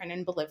is it different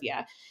in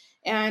Bolivia.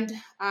 And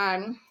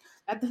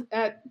at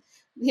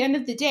the end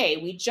of the day,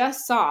 we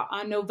just saw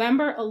on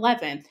November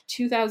 11th,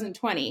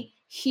 2020,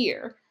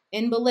 here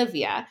in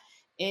Bolivia,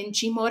 in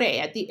Chimore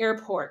at the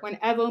airport, when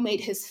Evo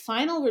made his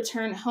final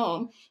return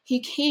home,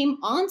 he came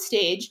on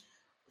stage.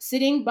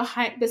 Sitting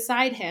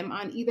beside him,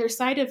 on either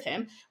side of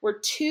him, were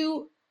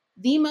two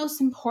the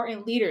most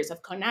important leaders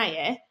of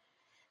CONAIE,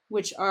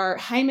 which are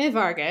Jaime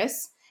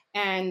Vargas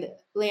and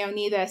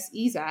Leonidas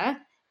Iza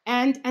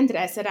and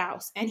Andres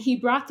Arauz. And he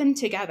brought them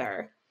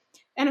together.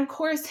 And of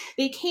course,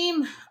 they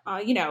came,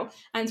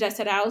 Andres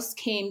Arauz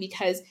came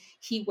because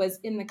he was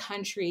in the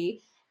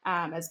country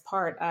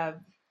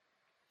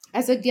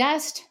as a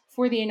guest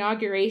for the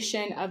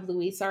inauguration of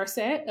Luis Arce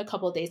a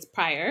couple of days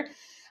prior.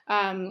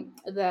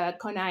 The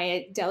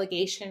CONAIE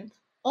delegation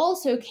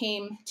also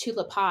came to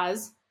La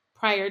Paz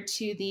prior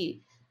to the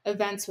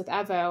events with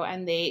Evo,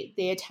 and they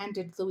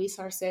attended Luis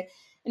Arce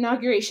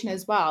inauguration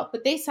as well.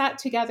 But they sat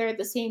together at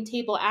the same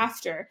table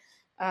after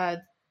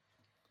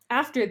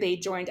they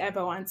joined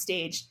Evo on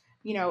stage,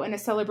 in a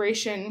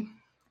celebration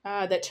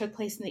that took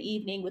place in the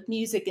evening with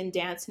music and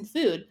dance and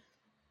food.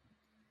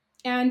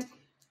 And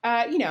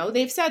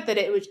they've said that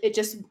it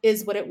just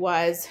is what it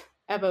was.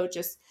 Evo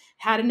just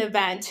had an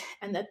event,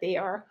 and that they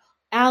are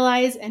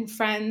allies and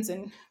friends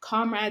and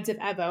comrades of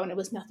Evo, and it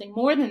was nothing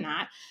more than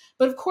that.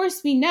 But of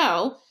course, we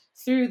know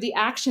through the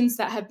actions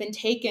that have been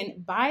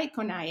taken by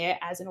CONAIE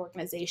as an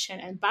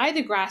organization and by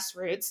the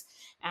grassroots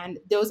and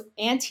those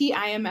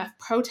anti-IMF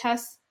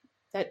protests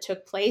that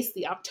took place,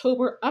 the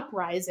October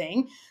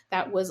uprising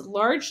that was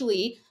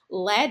largely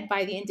led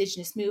by the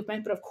indigenous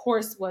movement, but of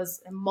course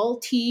was a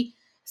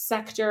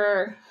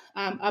multi-sector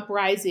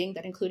uprising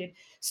that included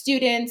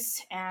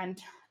students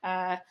and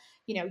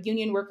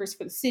union workers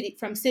from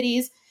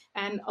cities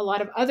and a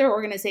lot of other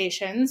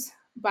organizations,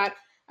 but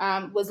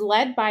was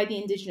led by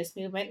the indigenous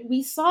movement.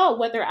 We saw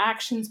what their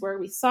actions were.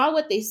 We saw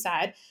what they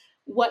said,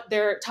 what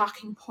their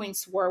talking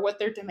points were, what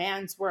their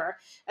demands were.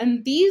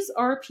 And these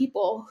are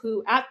people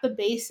who, at the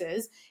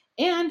bases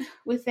and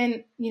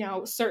within,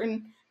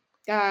 certain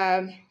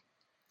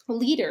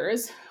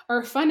leaders,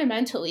 are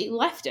fundamentally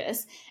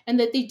leftists, and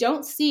that they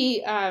don't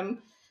see,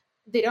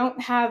 they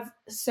don't have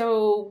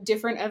so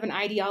different of an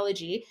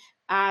ideology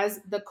as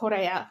the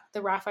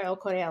Rafael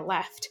Correa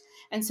left.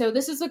 And so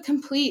this is a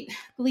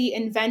completely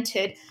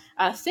invented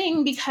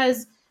thing,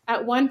 because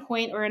at one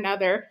point or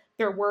another,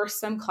 there were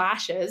some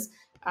clashes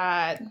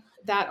that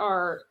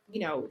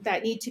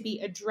need to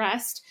be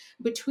addressed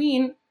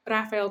between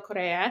Rafael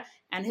Correa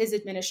and his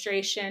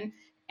administration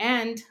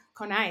and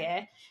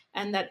CONAIE,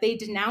 and that they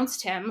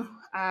denounced him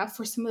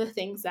for some of the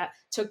things that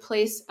took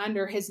place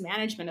under his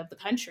management of the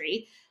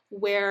country,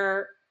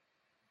 whereby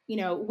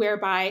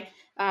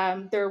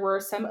there were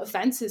some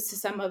offenses to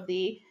some of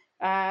the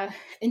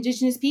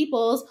indigenous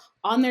peoples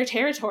on their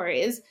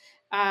territories,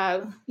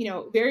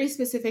 very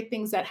specific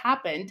things that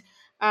happened.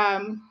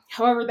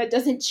 However, that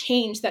doesn't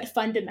change that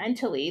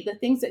fundamentally the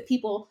things that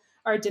people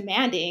are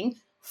demanding,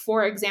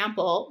 for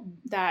example,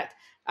 that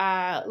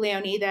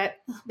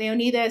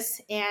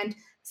Leonidas and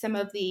some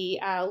of the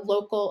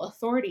local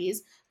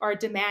authorities are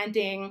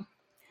demanding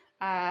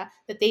that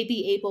they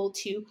be able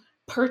to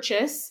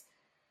purchase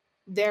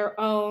their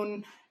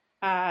own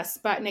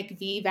Sputnik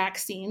V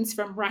vaccines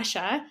from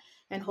Russia,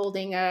 and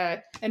holding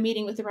a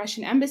meeting with the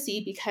Russian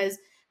embassy because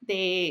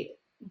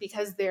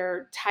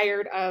they're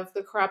tired of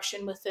the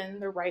corruption within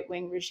the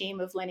right-wing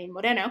regime of Lenin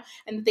Moreno,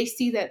 and they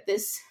see that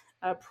this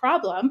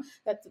problem,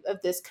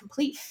 of this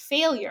complete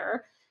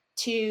failure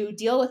to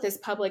deal with this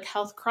public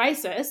health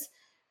crisis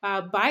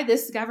by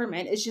this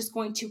government, is just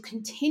going to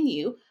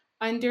continue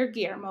under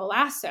Guillermo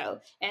Lasso.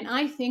 And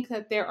I think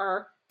that there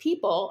are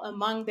people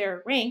among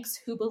their ranks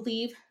who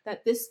believe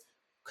that this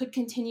could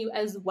continue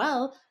as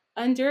well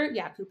under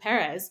Yaku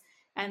Perez,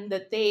 and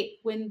that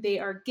when they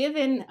are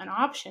given an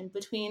option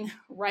between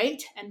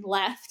right and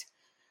left,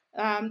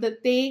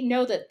 that they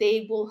know that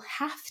they will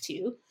have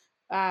to,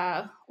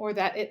 or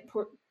that it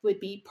would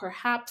be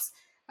perhaps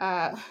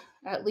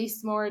at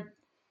least more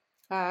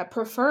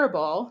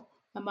preferable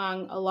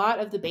among a lot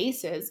of the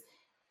bases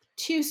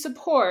to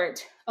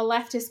support a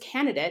leftist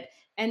candidate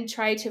and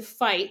try to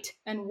fight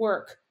and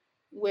work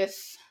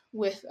with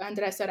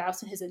Andrés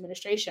Arauz and his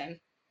administration.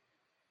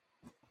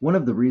 One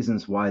of the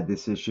reasons why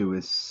this issue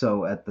is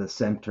so at the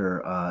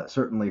center,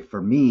 certainly for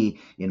me,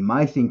 in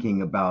my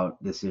thinking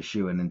about this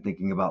issue and in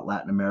thinking about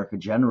Latin America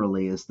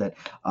generally, is that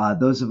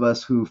those of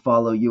us who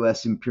follow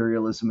U.S.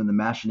 imperialism and the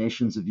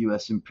machinations of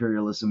U.S.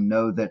 imperialism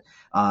know that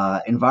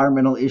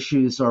environmental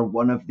issues are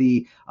one of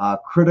the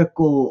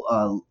critical,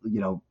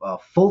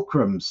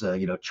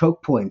 fulcrums,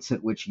 choke points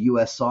at which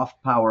U.S.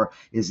 soft power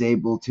is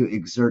able to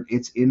exert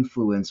its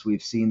influence.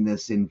 We've seen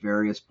this in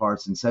various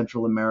parts in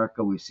Central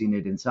America. We've seen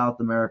it in South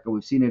America.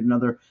 We've seen it in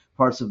other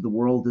parts of the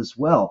world as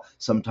well.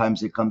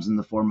 Sometimes it comes in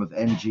the form of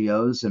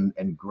NGOs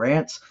and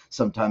grants.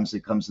 Sometimes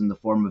it comes in the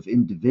form of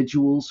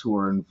individuals who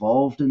are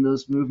involved in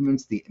those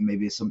movements.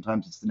 Maybe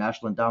sometimes it's the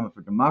National Endowment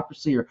for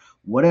Democracy or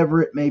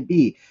whatever it may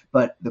be.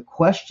 But the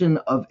question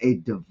of a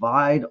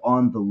divide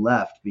on the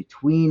left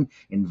between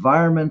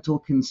environmental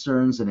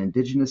concerns and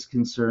indigenous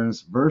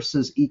concerns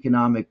versus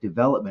economic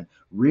development,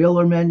 real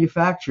or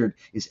manufactured,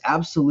 is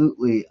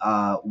absolutely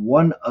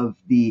one of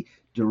the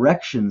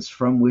directions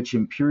from which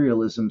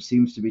imperialism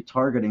seems to be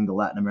targeting the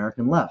Latin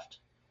American left.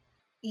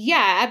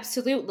 Yeah,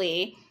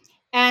 absolutely.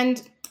 And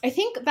I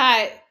think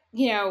that,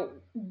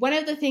 one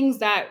of the things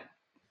that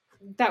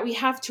we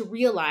have to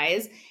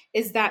realize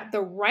is that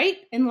the right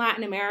in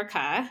Latin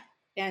America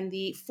and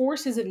the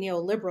forces of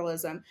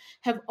neoliberalism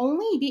have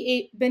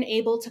only been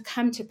able to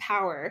come to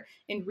power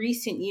in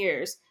recent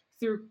years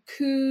through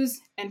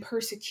coups and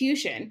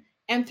persecution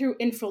and through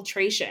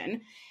infiltration.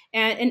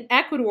 And in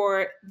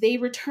Ecuador, they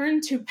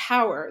returned to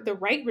power, the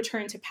right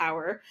returned to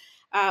power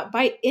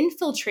by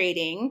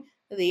infiltrating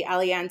the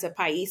Alianza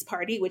País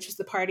party, which was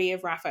the party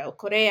of Rafael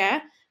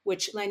Correa,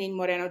 which Lenin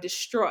Moreno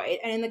destroyed.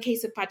 And in the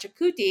case of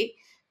Pachacuti,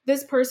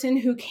 this person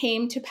who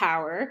came to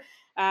power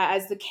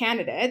as the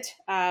candidate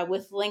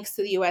with links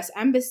to the U.S.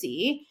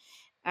 Embassy,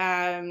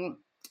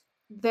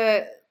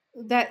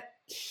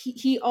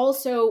 he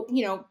also,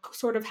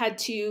 sort of had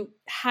to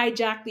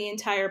hijack the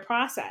entire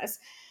process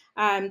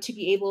to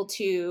be able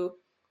to,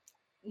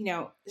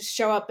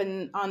 show up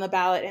on the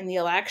ballot in the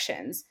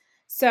elections.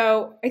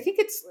 So I think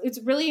it's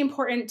really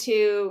important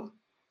to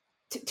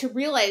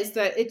realize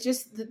that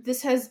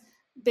this has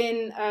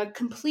been a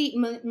complete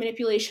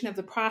manipulation of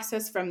the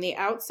process from the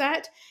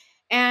outset,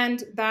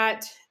 and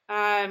that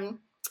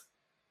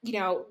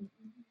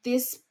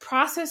this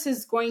process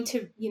is going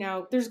to,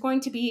 there's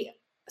going to be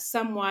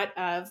somewhat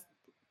of,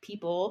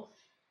 people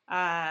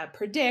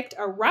predict,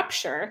 a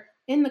rupture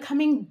in the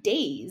coming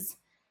days.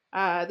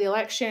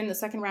 The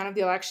second round of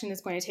the election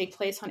is going to take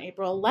place on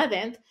April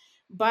 11th,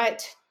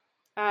 but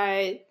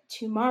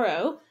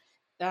tomorrow,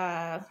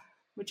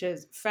 which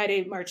is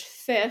Friday, March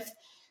 5th,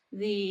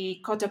 the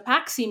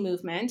Cotopaxi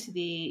movement,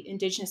 the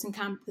indigenous and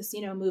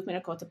campesino movement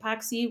of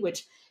Cotopaxi,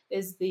 which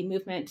is the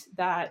movement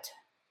that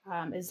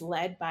is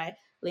led by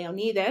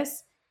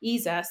Leonidas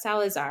Isa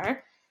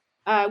Salazar,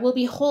 will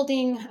be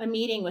holding a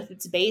meeting with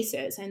its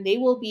bases, and they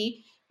will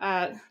be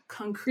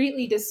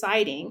concretely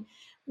deciding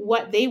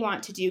what they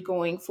want to do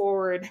going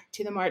forward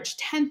to the March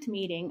 10th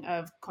meeting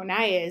of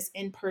CONAIE's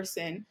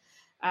in-person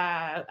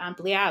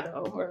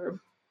ampliado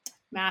or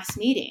mass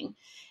meeting.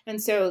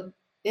 And so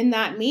in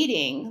that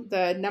meeting,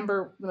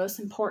 the most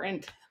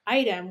important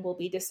item will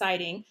be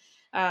deciding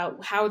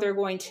how they're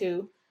going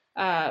to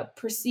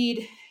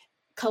proceed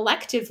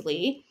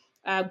collectively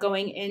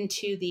going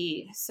into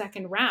the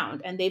second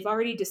round. And they've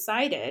already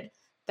decided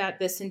that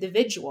this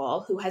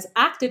individual who has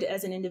acted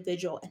as an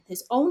individual in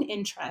his own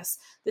interests,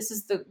 this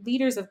is the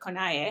leaders of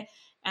CONAIE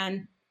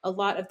and a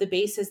lot of the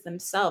bases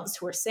themselves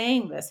who are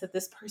saying this, that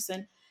this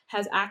person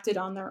has acted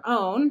on their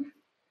own,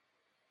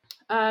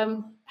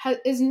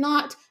 is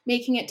not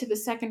making it to the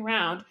second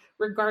round,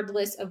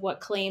 regardless of what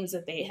claims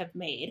that they have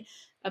made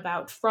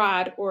about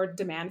fraud or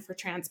demand for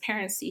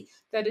transparency.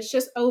 That it's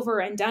just over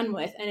and done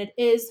with. And it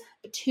is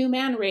a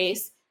two-man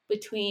race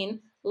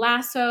between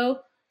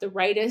Lasso, the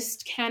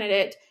rightist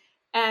candidate,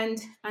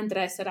 and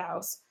Andrés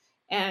Arauz.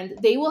 And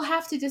they will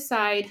have to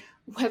decide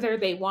whether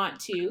they want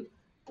to.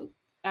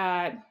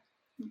 There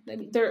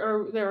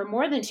are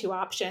more than two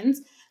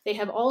options. They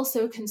have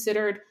also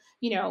considered,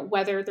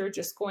 whether they're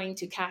just going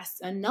to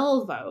cast a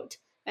null vote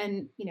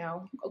and,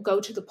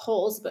 go to the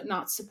polls but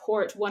not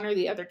support one or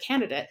the other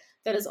candidate.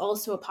 That is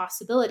also a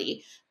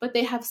possibility. But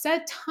they have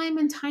said time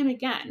and time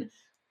again,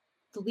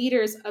 the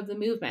leaders of the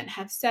movement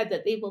have said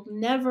that they will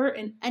never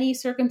in any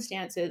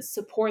circumstances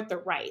support the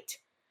right.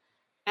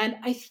 And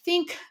I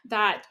think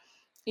that,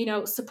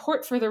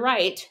 support for the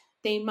right,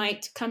 they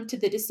might come to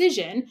the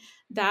decision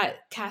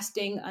that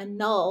casting a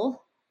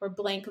null or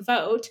blank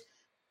vote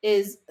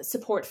is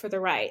support for the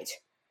right.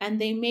 And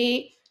they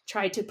may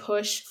try to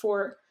push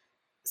for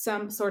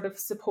some sort of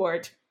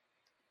support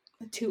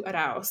to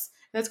Arauz.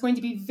 That's going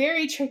to be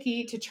very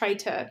tricky to try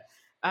to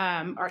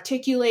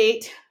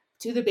articulate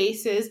to the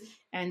bases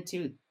and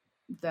to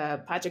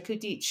the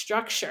Pachacuti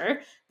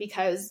structure,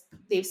 because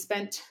they've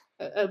spent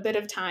a bit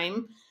of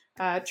time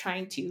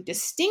trying to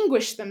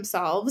distinguish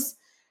themselves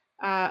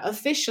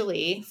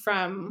officially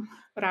from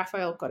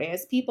Rafael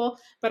Correa's people,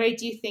 but I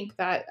do think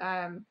that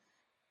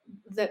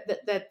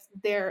that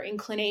their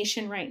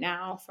inclination right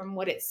now, from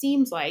what it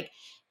seems like,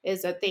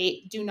 is that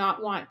they do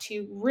not want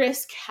to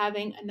risk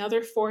having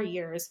another 4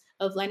 years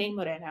of Lenin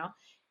Moreno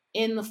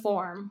in the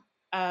form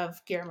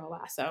of Guillermo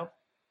Lasso.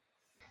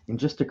 In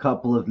just a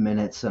couple of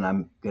minutes, and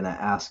I'm going to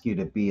ask you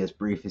to be as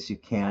brief as you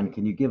can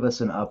you give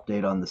us an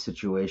update on the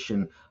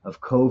situation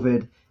of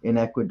COVID in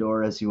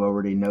Ecuador? As you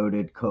already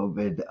noted,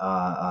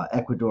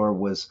 Ecuador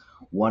was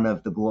one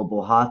of the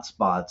global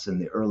hotspots in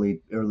the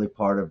early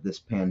part of this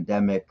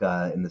pandemic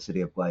in the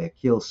city of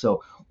Guayaquil.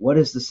 So, what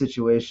is the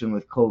situation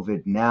with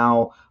COVID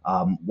now?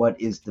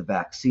 What is the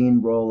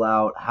vaccine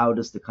rollout? How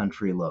does the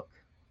country look?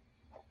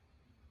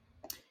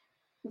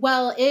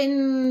 Well,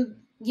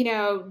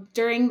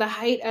 during the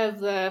height of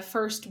the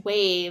first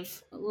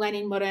wave,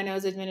 Lenin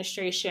Moreno's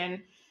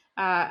administration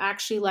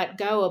actually let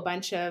go a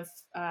bunch of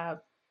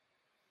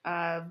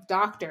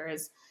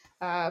doctors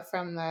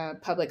from the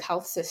public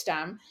health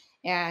system,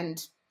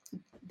 and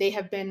they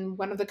have been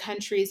one of the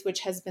countries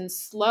which has been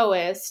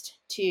slowest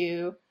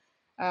to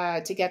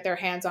get their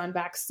hands on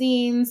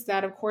vaccines.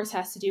 That, of course,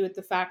 has to do with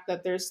the fact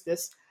that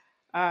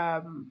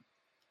um,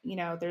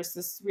 there's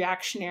this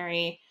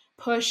reactionary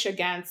push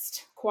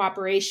against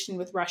cooperation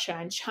with Russia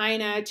and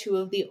China, two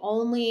of the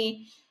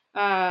only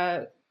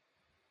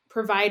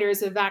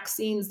providers of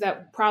vaccines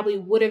that probably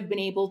would have been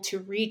able to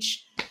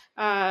reach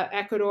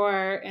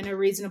Ecuador in a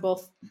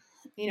reasonable,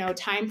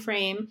 time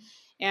frame.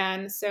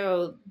 And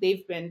so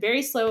they've been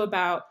very slow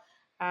about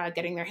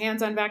getting their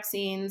hands on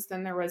vaccines.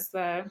 Then there was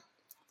the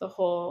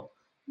whole,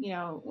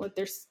 what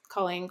they're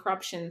calling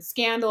corruption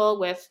scandal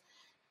with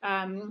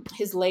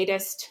his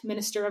latest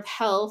Minister of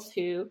Health,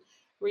 who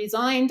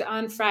resigned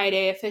on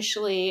Friday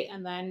officially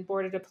and then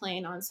boarded a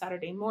plane on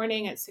Saturday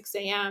morning at 6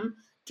 a.m.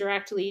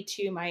 directly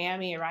to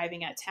Miami,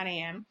 arriving at 10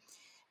 a.m.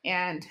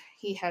 And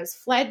he has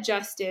fled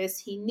justice.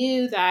 He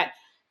knew that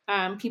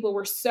people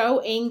were so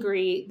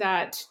angry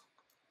that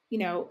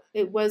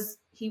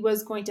he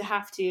was going to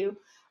have to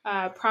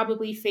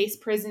probably face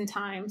prison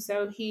time.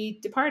 So he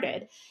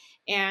departed.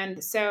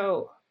 And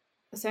so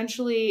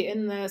essentially,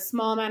 in the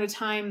small amount of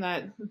time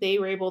that they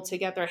were able to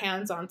get their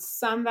hands on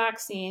some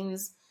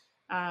vaccines,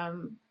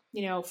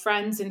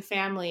 friends and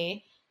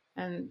family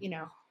and,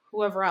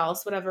 whoever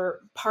else,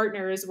 whatever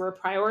partners were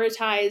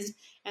prioritized,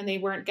 and they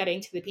weren't getting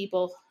to the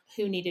people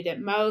who needed it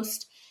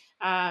most.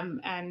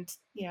 And,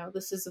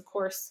 this is, of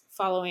course,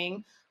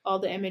 following all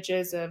the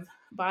images of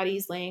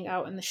bodies laying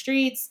out in the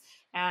streets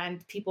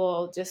and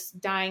people just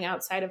dying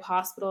outside of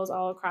hospitals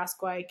all across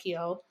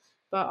Guayaquil,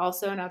 but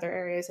also in other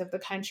areas of the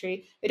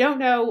country. I don't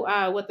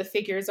know what the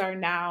figures are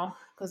now,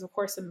 because, of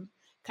course, I'm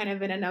kind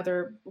of in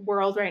another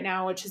world right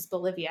now, which is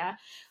Bolivia.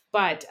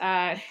 But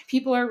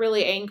people are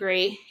really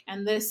angry,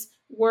 and this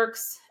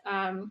works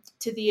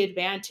to the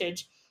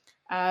advantage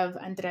of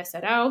Andres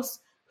Arauz,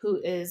 who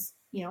is,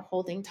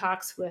 holding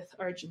talks with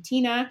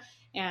Argentina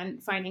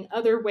and finding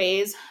other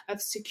ways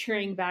of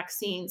securing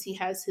vaccines. He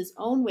has his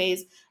own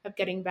ways of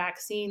getting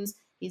vaccines.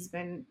 He's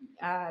been,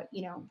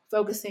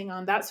 focusing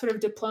on that sort of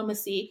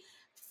diplomacy,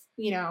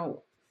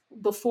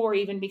 before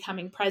even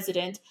becoming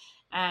president,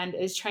 and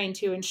is trying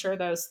to ensure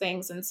those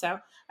things. And so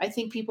I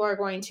think people are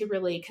going to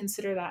really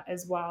consider that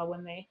as well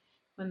when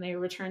they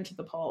return to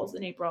the polls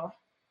in April.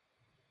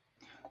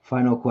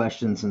 Final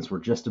question, since we're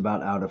just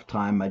about out of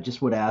time, I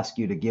just would ask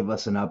you to give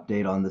us an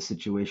update on the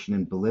situation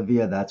in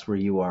Bolivia. That's where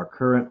you are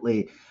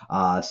currently.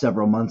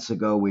 Several months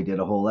ago, we did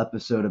a whole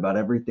episode about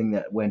everything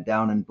that went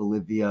down in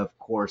Bolivia, of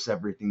course,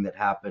 everything that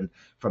happened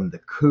from the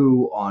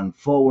coup on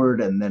forward,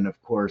 and then, of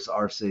course,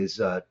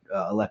 Arce's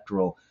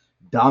electoral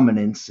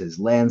dominance, his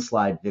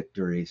landslide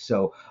victory.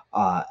 So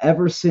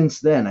ever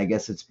since then, I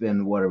guess it's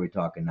been, what are we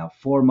talking now,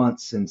 4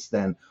 months since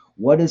then.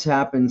 What has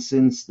happened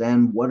since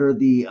then? What are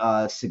the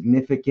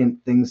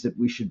significant things that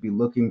we should be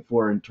looking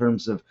for in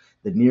terms of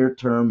the near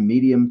term,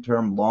 medium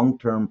term, long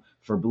term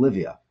for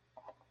Bolivia?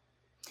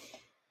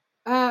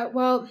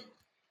 Well,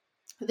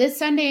 this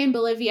Sunday in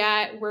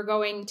Bolivia, we're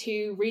going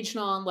to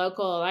regional and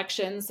local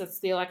elections. That's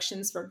the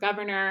elections for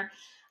governor,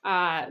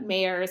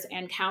 mayors,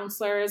 and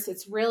councilors.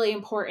 It's really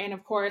important,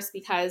 of course,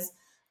 because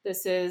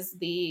this is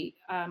the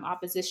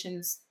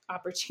opposition's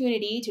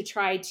opportunity to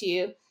try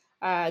to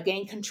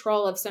gain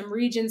control of some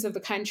regions of the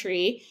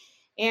country.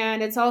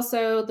 And it's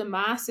also the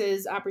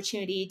MAS's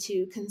opportunity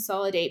to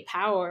consolidate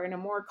power in a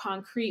more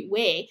concrete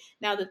way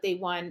now that they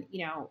won,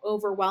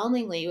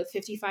 overwhelmingly with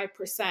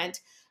 55%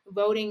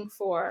 voting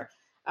for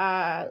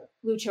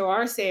Lucho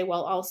Arce,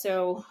 while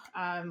also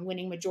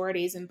winning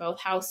majorities in both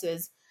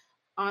houses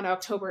on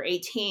October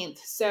 18th.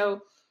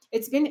 So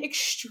it's been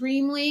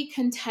extremely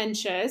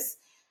contentious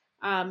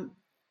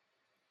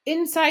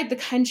inside the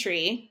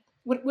country.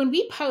 When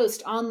we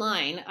post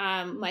online,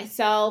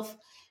 myself,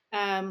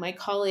 my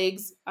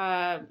colleagues,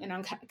 and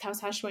on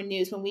Saskatchewan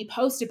News, when we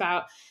post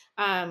about,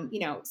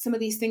 some of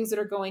these things that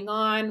are going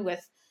on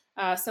with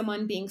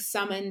someone being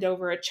summoned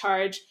over a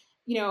charge,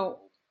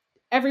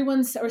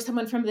 everyone's, or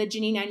someone from the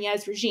Janine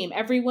Áñez regime,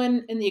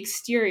 everyone in the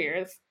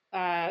exterior,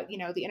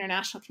 the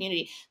international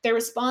community, their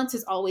response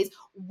is always,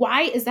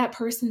 why is that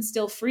person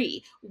still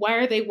free? Why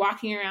are they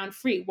walking around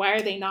free? Why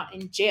are they not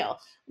in jail?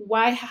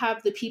 Why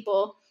have the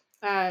people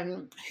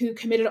who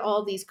committed all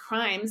of these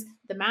crimes,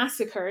 the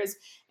massacres,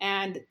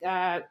 and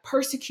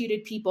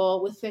persecuted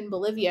people within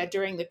Bolivia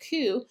during the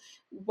coup,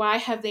 why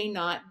have they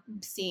not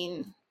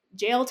seen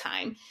jail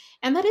time?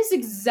 And this is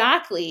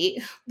exactly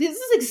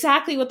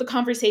what the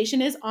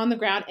conversation is on the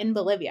ground in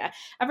Bolivia.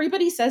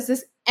 Everybody says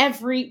this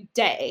every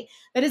day.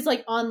 That is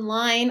like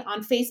online,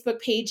 on Facebook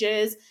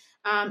pages.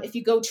 If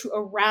you go to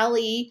a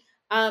rally,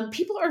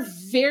 people are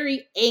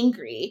very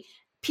angry.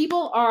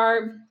 People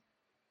are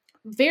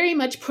very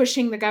much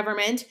pushing the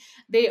government.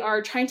 They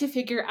are trying to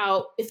figure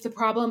out if the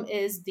problem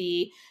is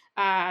they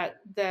say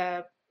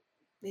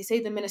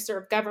the minister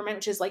of government,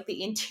 which is like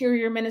the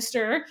interior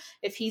minister,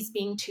 if he's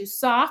being too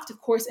soft.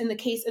 Of course, in the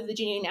case of the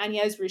Jeanine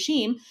Áñez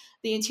regime,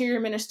 the interior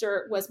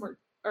minister was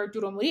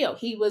Arturo Murillo.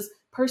 He was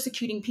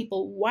persecuting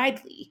people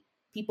widely.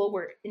 People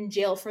were in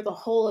jail for the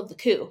whole of the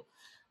coup,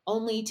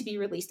 only to be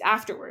released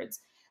afterwards.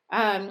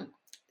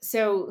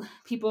 So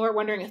people are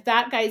wondering if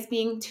that guy's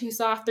being too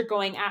soft. They're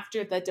going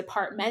after the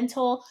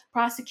departmental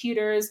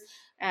prosecutors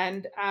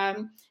and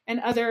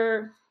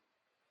other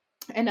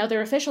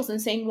officials and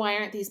saying, why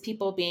aren't these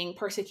people being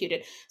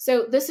persecuted?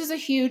 So this is a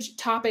huge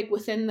topic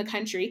within the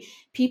country.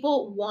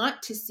 People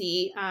want to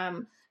see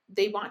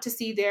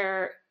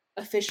their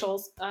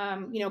officials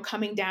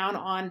coming down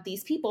on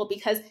these people,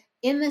 because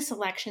in this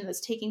election that's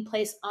taking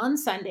place on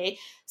Sunday,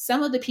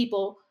 some of the key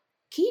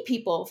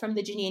people from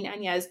the Jeanine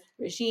Áñez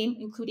regime,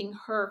 including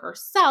her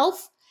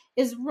herself,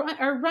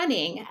 are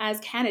running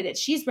as candidates.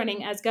 She's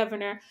running as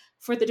governor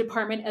for the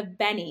department of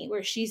Beni,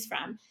 where she's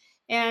from.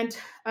 And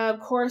of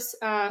course,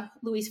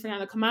 Luis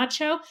Fernando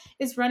Camacho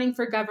is running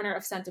for governor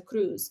of Santa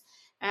Cruz.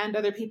 And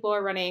other people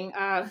are running.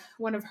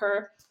 One of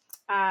her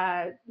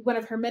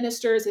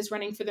ministers is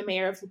running for the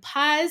mayor of La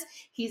Paz.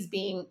 He's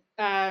being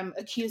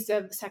accused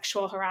of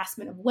sexual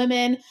harassment of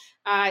women.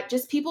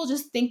 People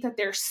just think that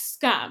they're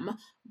scum.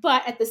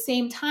 But at the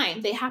same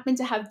time, they happen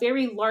to have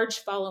very large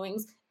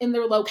followings in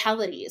their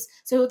localities.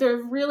 So they're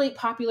a really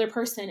popular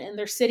person in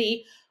their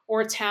city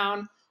or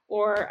town,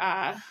 or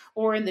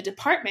in the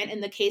department.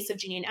 In the case of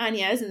Jeanine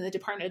Áñez in the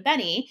department of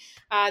Beni,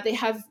 they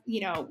have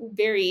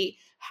very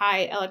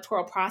high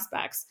electoral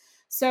prospects.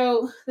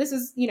 So this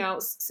is a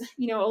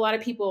lot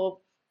of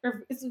people.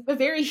 It's a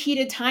very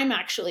heated time,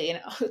 actually,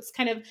 and it's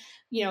kind of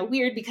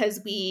weird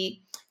because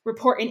we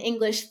report in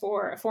English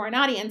for a foreign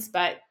audience,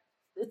 but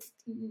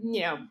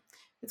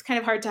it's kind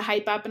of hard to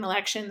hype up an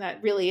election that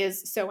really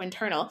is so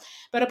internal.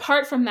 But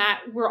apart from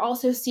that, we're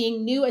also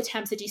seeing new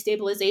attempts at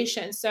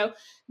destabilization. So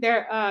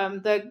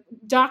the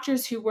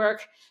doctors who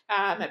work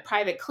at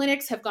private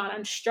clinics have gone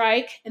on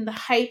strike in the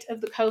height of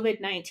the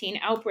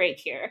COVID-19 outbreak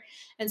here.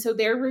 And so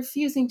they're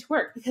refusing to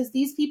work because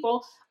these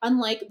people,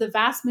 unlike the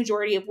vast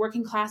majority of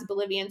working class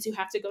Bolivians who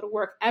have to go to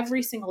work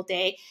every single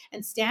day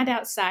and stand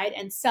outside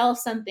and sell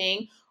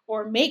something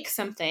or make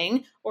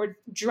something or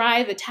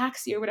drive a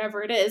taxi or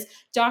whatever it is,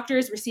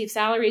 doctors receive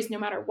salaries no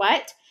matter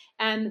what,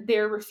 and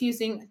they're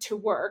refusing to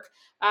work.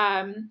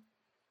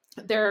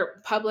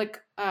 Their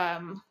public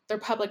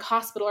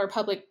hospital or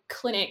public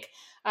clinic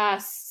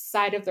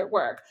side of their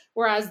work,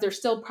 whereas they're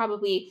still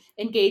probably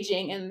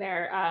engaging in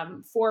their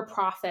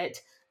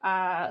for-profit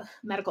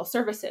medical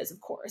services,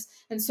 of course.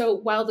 And so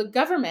while the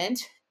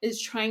government is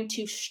trying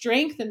to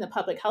strengthen the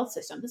public health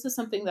system, this is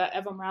something that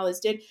Evo Morales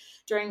did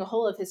during the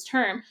whole of his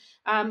term,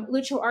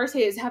 Lucho Arce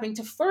is having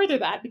to further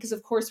that because,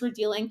 of course, we're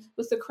dealing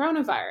with the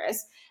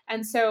coronavirus.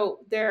 And so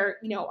they're,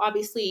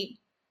 obviously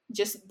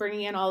just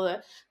bringing in all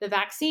the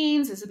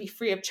vaccines. This will be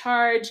free of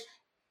charge.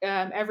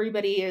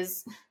 Everybody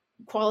is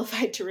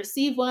qualified to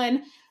receive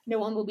one. No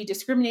one will be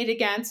discriminated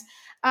against.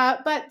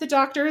 But the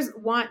doctors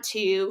want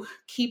to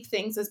keep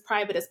things as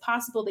private as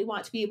possible. They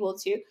want to be able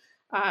to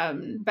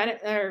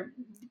benefit or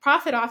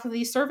profit off of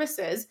these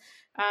services.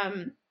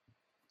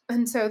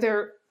 And so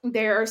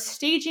they're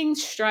staging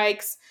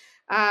strikes,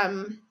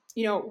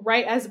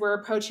 right as we're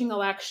approaching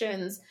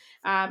elections.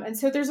 And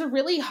so there's a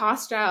really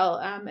hostile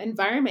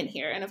environment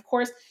here. And of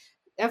course,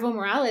 Evo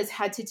Morales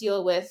had to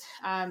deal with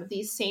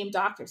these same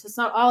doctors. It's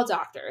not all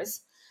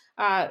doctors.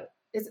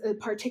 It's a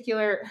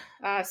particular,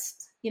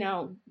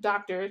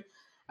 doctor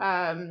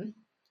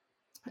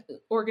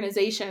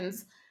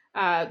organizations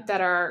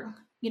that are,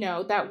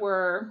 that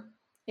were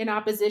in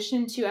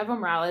opposition to Evo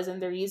Morales,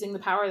 and they're using the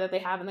power that they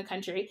have in the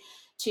country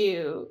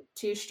to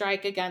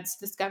strike against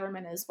this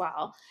government as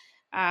well.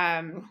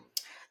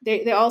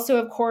 They also,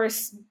 of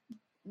course,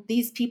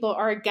 these people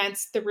are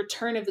against the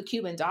return of the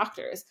Cuban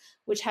doctors,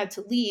 which had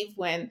to leave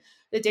when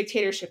the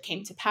dictatorship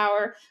came to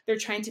power. They're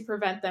trying to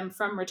prevent them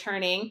from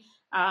returning,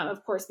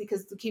 of course,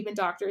 because the Cuban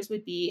doctors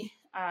would be,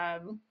 a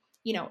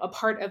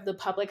part of the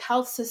public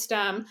health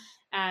system,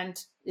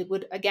 and it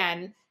would,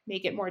 again,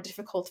 make it more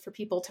difficult for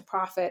people to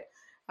profit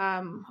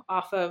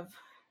off of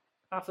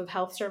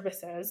health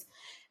services.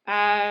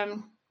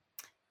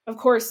 of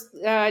course,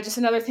 just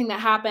another thing that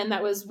happened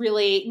that was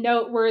really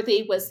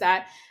noteworthy was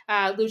that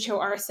Lucho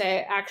Arce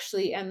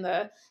actually and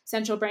the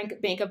Central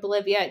Bank of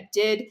Bolivia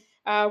did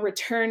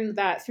return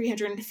that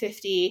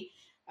 $350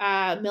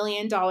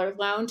 million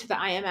loan to the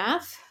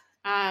IMF.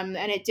 And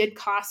it did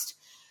cost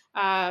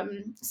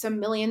some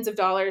millions of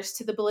dollars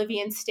to the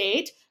Bolivian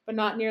state, but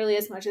not nearly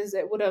as much as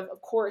it would have,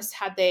 of course,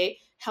 had they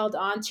held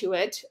on to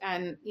it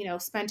and,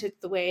 spent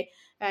it the way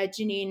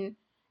Janine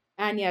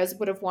Anez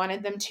would have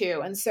wanted them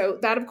to. And so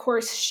that, of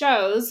course,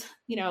 shows,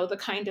 the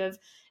kind of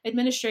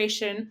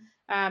administration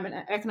and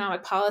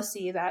economic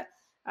policy that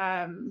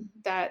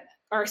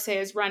Arce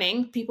is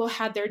running. People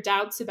had their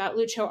doubts about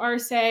Lucho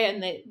Arce,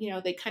 and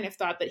they kind of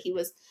thought that he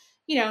was,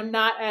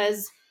 not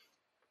as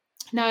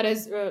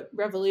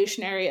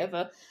revolutionary of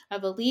a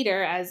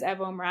leader as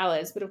Evo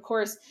Morales. But of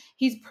course,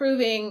 he's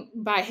proving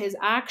by his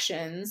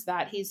actions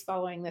that he's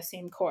following the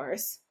same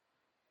course.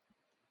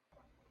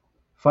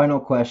 Final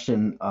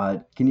question.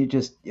 Can you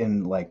just,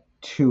 in like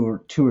two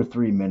or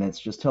 3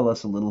 minutes, just tell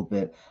us a little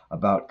bit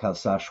about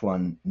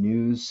Calsachuan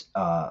News,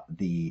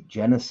 the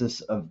genesis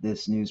of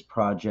this news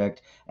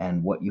project,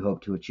 and what you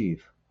hope to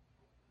achieve?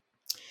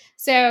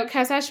 So,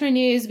 Calsachuan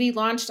News, we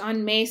launched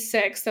on May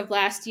 6th of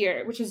last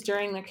year, which is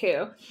during the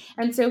coup.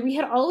 And so we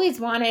had always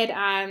wanted,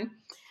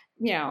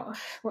 well,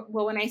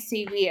 when I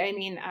say we, I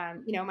mean,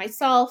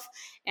 myself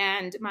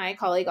and my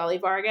colleague, Ollie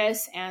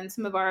Vargas, and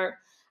some of our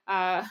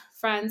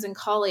friends and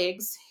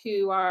colleagues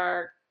who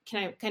are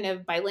kind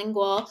of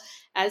bilingual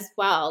as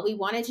well. We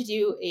wanted to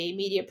do a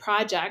media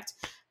project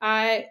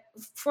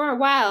for a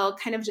while,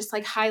 kind of just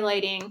like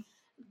highlighting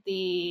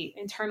the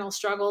internal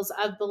struggles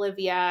of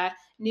Bolivia,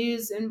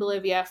 news in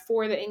Bolivia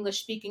for the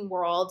English speaking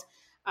world,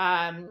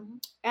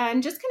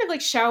 and just kind of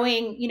like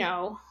showing,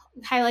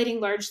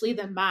 highlighting largely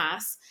the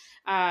mass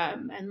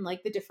and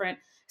like the different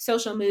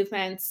social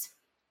movements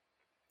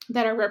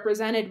that are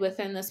represented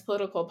within this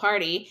political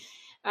party.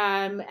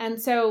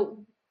 And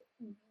so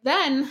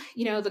then,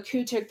 the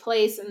coup took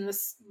place, and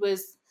this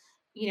was,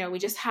 we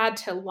just had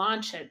to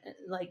launch it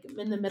like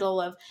in the middle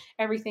of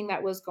everything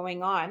that was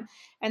going on.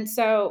 And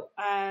so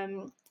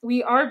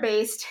we are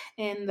based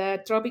in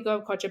the Tropico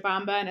of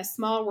Cochabamba in a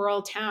small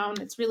rural town.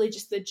 It's really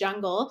just the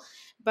jungle.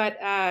 But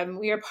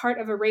we are part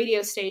of a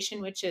radio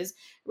station, which is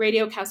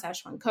Radio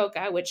Calsachuan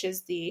Coca, which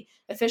is the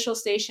official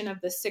station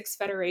of the Six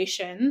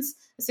Federations.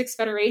 The Six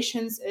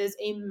Federations is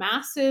a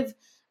massive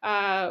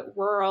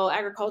rural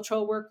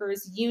agricultural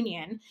workers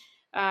union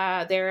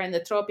there in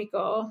the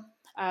Tropico.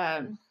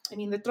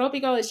 The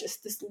Tropico is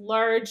just this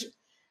large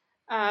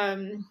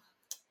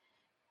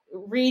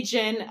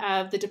region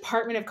of the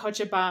Department of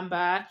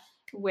Cochabamba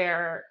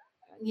where,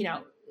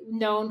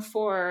 known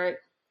for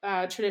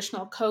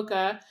traditional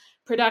coca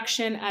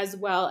production as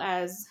well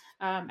as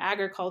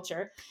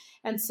agriculture.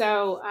 And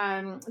so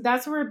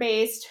that's where we're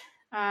based.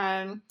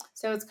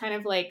 So it's kind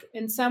of like,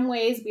 in some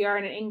ways, we are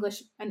an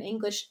English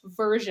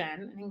version,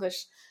 an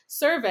English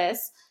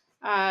service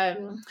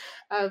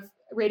of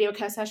Radio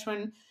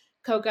Calsachuan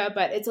Coca,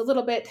 but it's a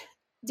little bit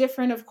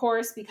different, of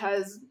course,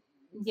 because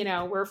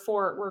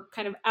we're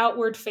kind of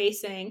outward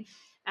facing,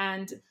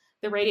 and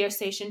the radio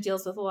station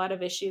deals with a lot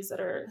of issues that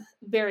are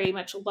very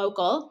much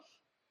local.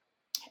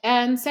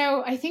 And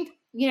so I think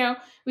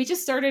we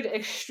just started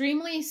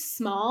extremely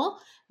small,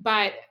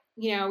 but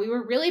we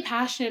were really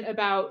passionate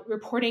about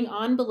reporting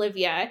on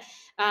Bolivia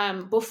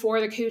before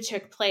the coup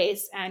took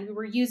place, and we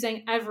were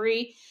using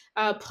every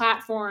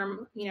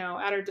platform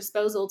at our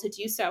disposal to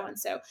do so. And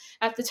so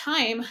at the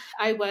time,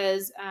 I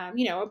was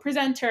a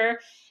presenter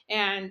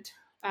and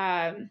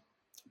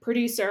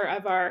producer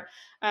of our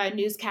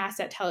newscast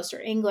at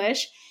Telesur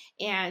English,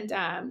 and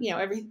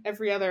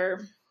every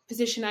other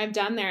position I've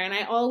done there. And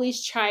I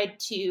always tried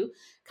to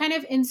kind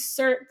of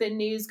insert the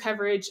news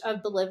coverage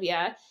of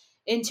Bolivia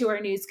into our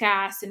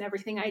newscast and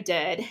everything I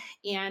did.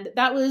 And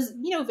that was,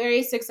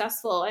 very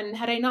successful. And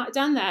had I not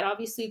done that,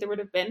 obviously there would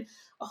have been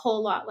a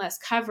whole lot less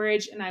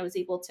coverage. And I was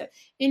able to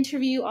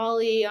interview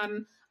Ollie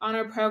on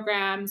our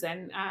programs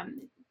and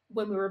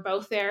when we were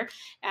both there.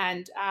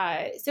 And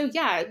so,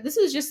 yeah, this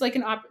is just like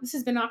this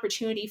has been an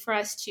opportunity for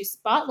us to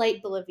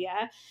spotlight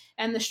Bolivia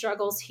and the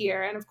struggles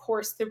here. And of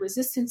course, the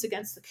resistance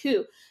against the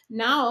coup.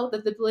 Now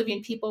that the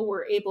Bolivian people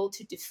were able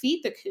to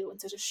defeat the coup in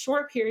such a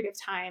short period of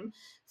time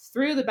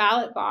through the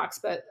ballot box,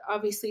 but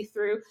obviously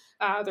through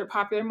their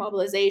popular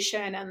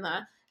mobilization and the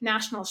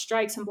national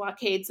strikes and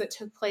blockades that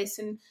took place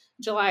in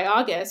July,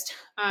 August.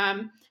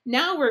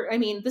 Now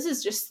this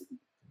is just,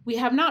 we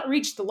have not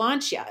reached the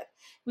launch yet.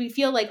 We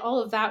feel like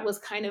all of that was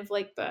kind of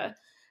like the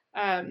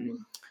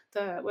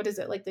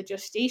like the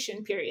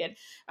gestation period.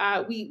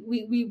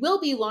 We will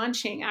be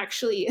launching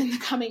actually in the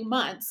coming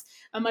months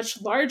a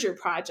much larger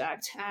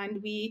project,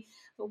 and we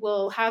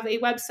will have a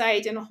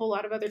website and a whole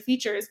lot of other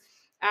features.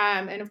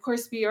 And of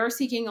course, we are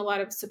seeking a lot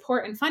of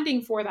support and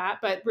funding for that.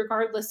 But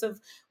regardless of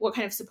what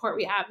kind of support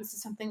we have, this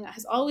is something that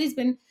has always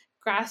been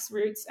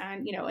grassroots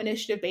and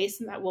initiative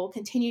based, and that we'll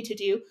continue to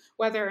do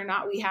whether or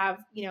not we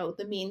have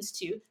the means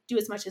to do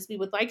as much as we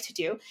would like to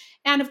do.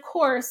 And of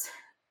course,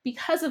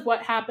 because of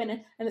what happened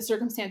and the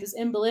circumstances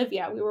in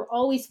Bolivia. We were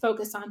always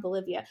focused on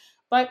Bolivia,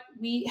 but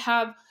we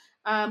have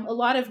a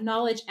lot of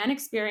knowledge and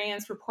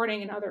experience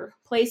reporting in other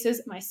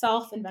places,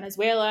 myself in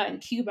Venezuela and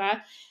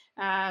Cuba.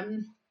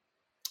 And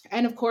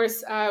of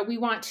course, we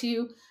want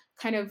to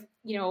kind of,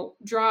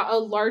 draw a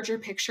larger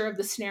picture of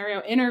the scenario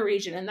in our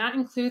region. And that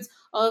includes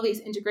all of these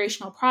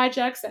integrational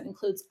projects, that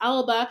includes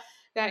ALBA,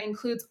 that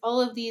includes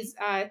all of these,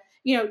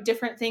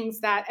 different things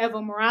that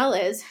Evo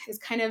Morales is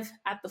kind of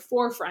at the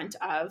forefront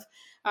of,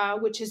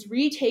 which is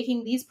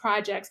retaking these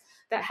projects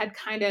that had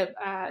kind of,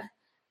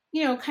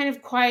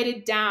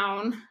 quieted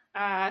down,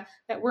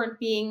 that weren't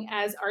being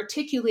as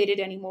articulated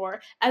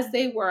anymore as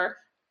they were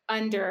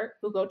under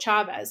Hugo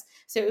Chavez.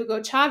 So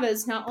Hugo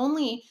Chavez not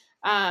only,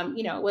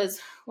 was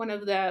one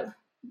of the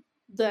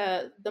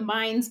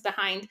minds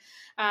behind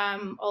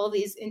all of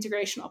these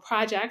integrational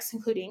projects,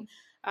 including,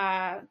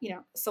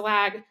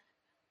 SALAC,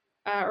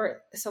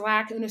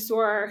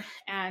 UNASUR,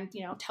 and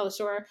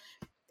Telesur,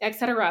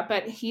 etc.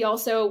 But he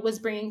also was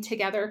bringing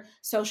together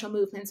social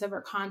movements of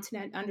our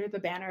continent under the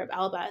banner of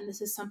ALBA, and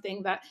this is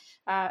something that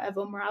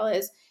Evo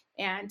Morales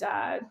and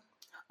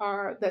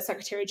the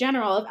Secretary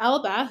General of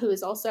ALBA, who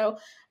is also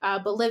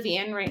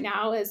Bolivian right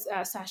now, is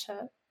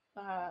Sasha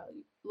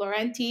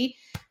Laurenti,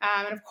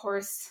 and of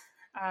course,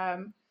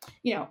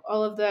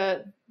 all of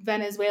the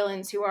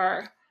Venezuelans who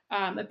are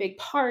a big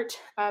part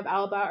of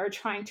ALBA are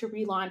trying to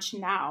relaunch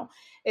now,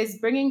 is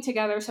bringing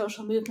together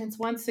social movements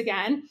once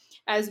again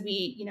as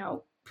we,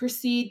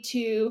 proceed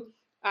to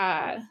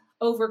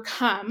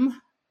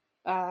overcome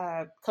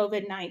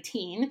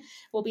COVID-19.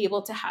 We'll be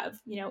able to have,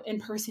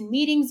 in-person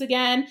meetings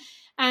again,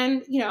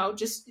 and,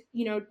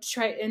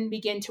 try and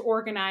begin to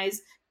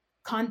organize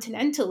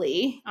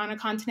continentally on a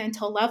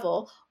continental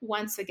level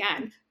once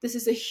again. This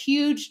is a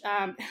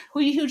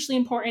hugely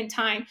important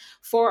time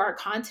for our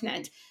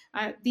continent.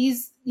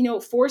 These,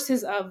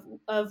 forces of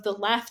the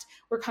left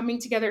were coming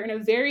together in a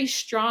very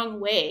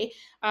strong way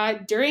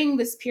during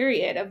this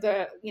period of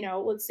the,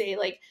 let's say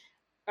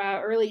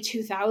early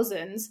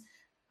 2000s,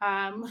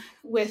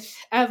 with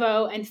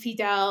Evo and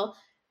Fidel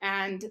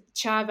and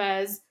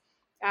Chavez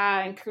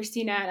and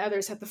Cristina and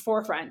others at the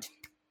forefront.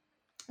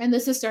 And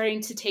this is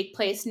starting to take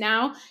place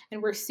now,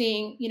 and we're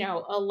seeing,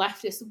 a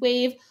leftist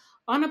wave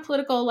on a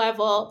political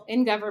level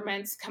in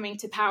governments coming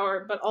to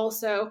power, but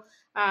also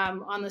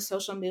on the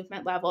social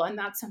movement level, and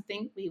that's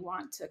something we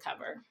want to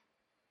cover.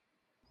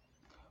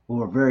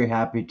 Well, we're very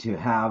happy to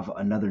have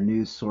another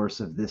news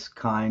source of this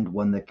kind,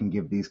 one that can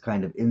give these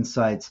kind of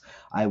insights.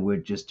 I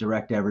would just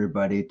direct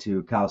everybody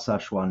to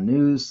Kawsachwan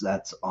News.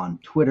 That's on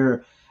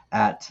Twitter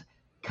at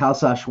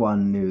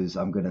Kawsachwan News.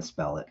 I'm going to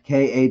spell it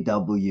Kawsachun,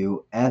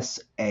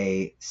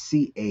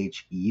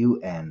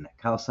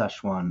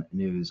 Kawsachwan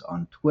News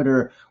on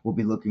Twitter. We'll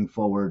be looking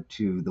forward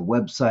to the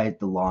website,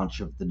 the launch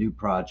of the new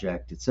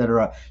project,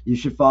 etc. You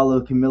should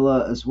follow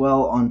Camila as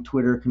well on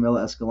Twitter.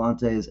 Camila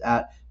Escalante is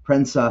at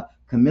Prensa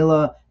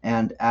Camila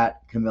and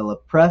at Camila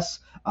Press.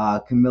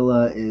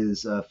 Camila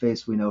is a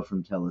face we know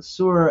from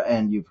Telesur,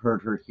 and you've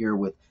heard her here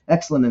with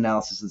excellent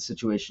analysis of the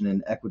situation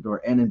in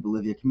Ecuador and in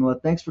Bolivia.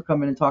 Camila, thanks for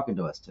coming and talking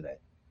to us today.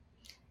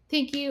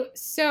 Thank you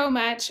so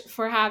much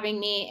for having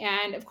me.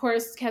 And of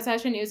course,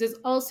 Kawsachwan News is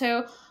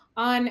also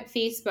on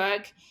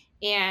Facebook.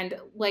 And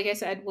like I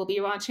said, we'll be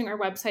launching our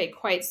website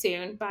quite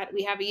soon, but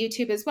we have a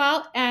YouTube as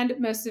well. And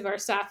most of our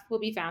stuff will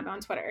be found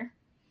on Twitter.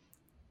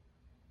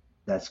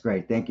 That's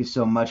great. Thank you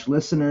so much,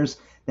 listeners.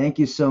 Thank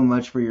you so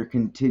much for your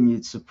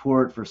continued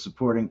support, for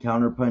supporting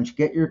Counterpunch.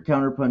 Get your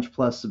Counterpunch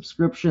Plus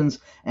subscriptions,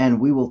 and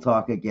we will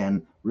talk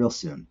again real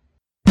soon.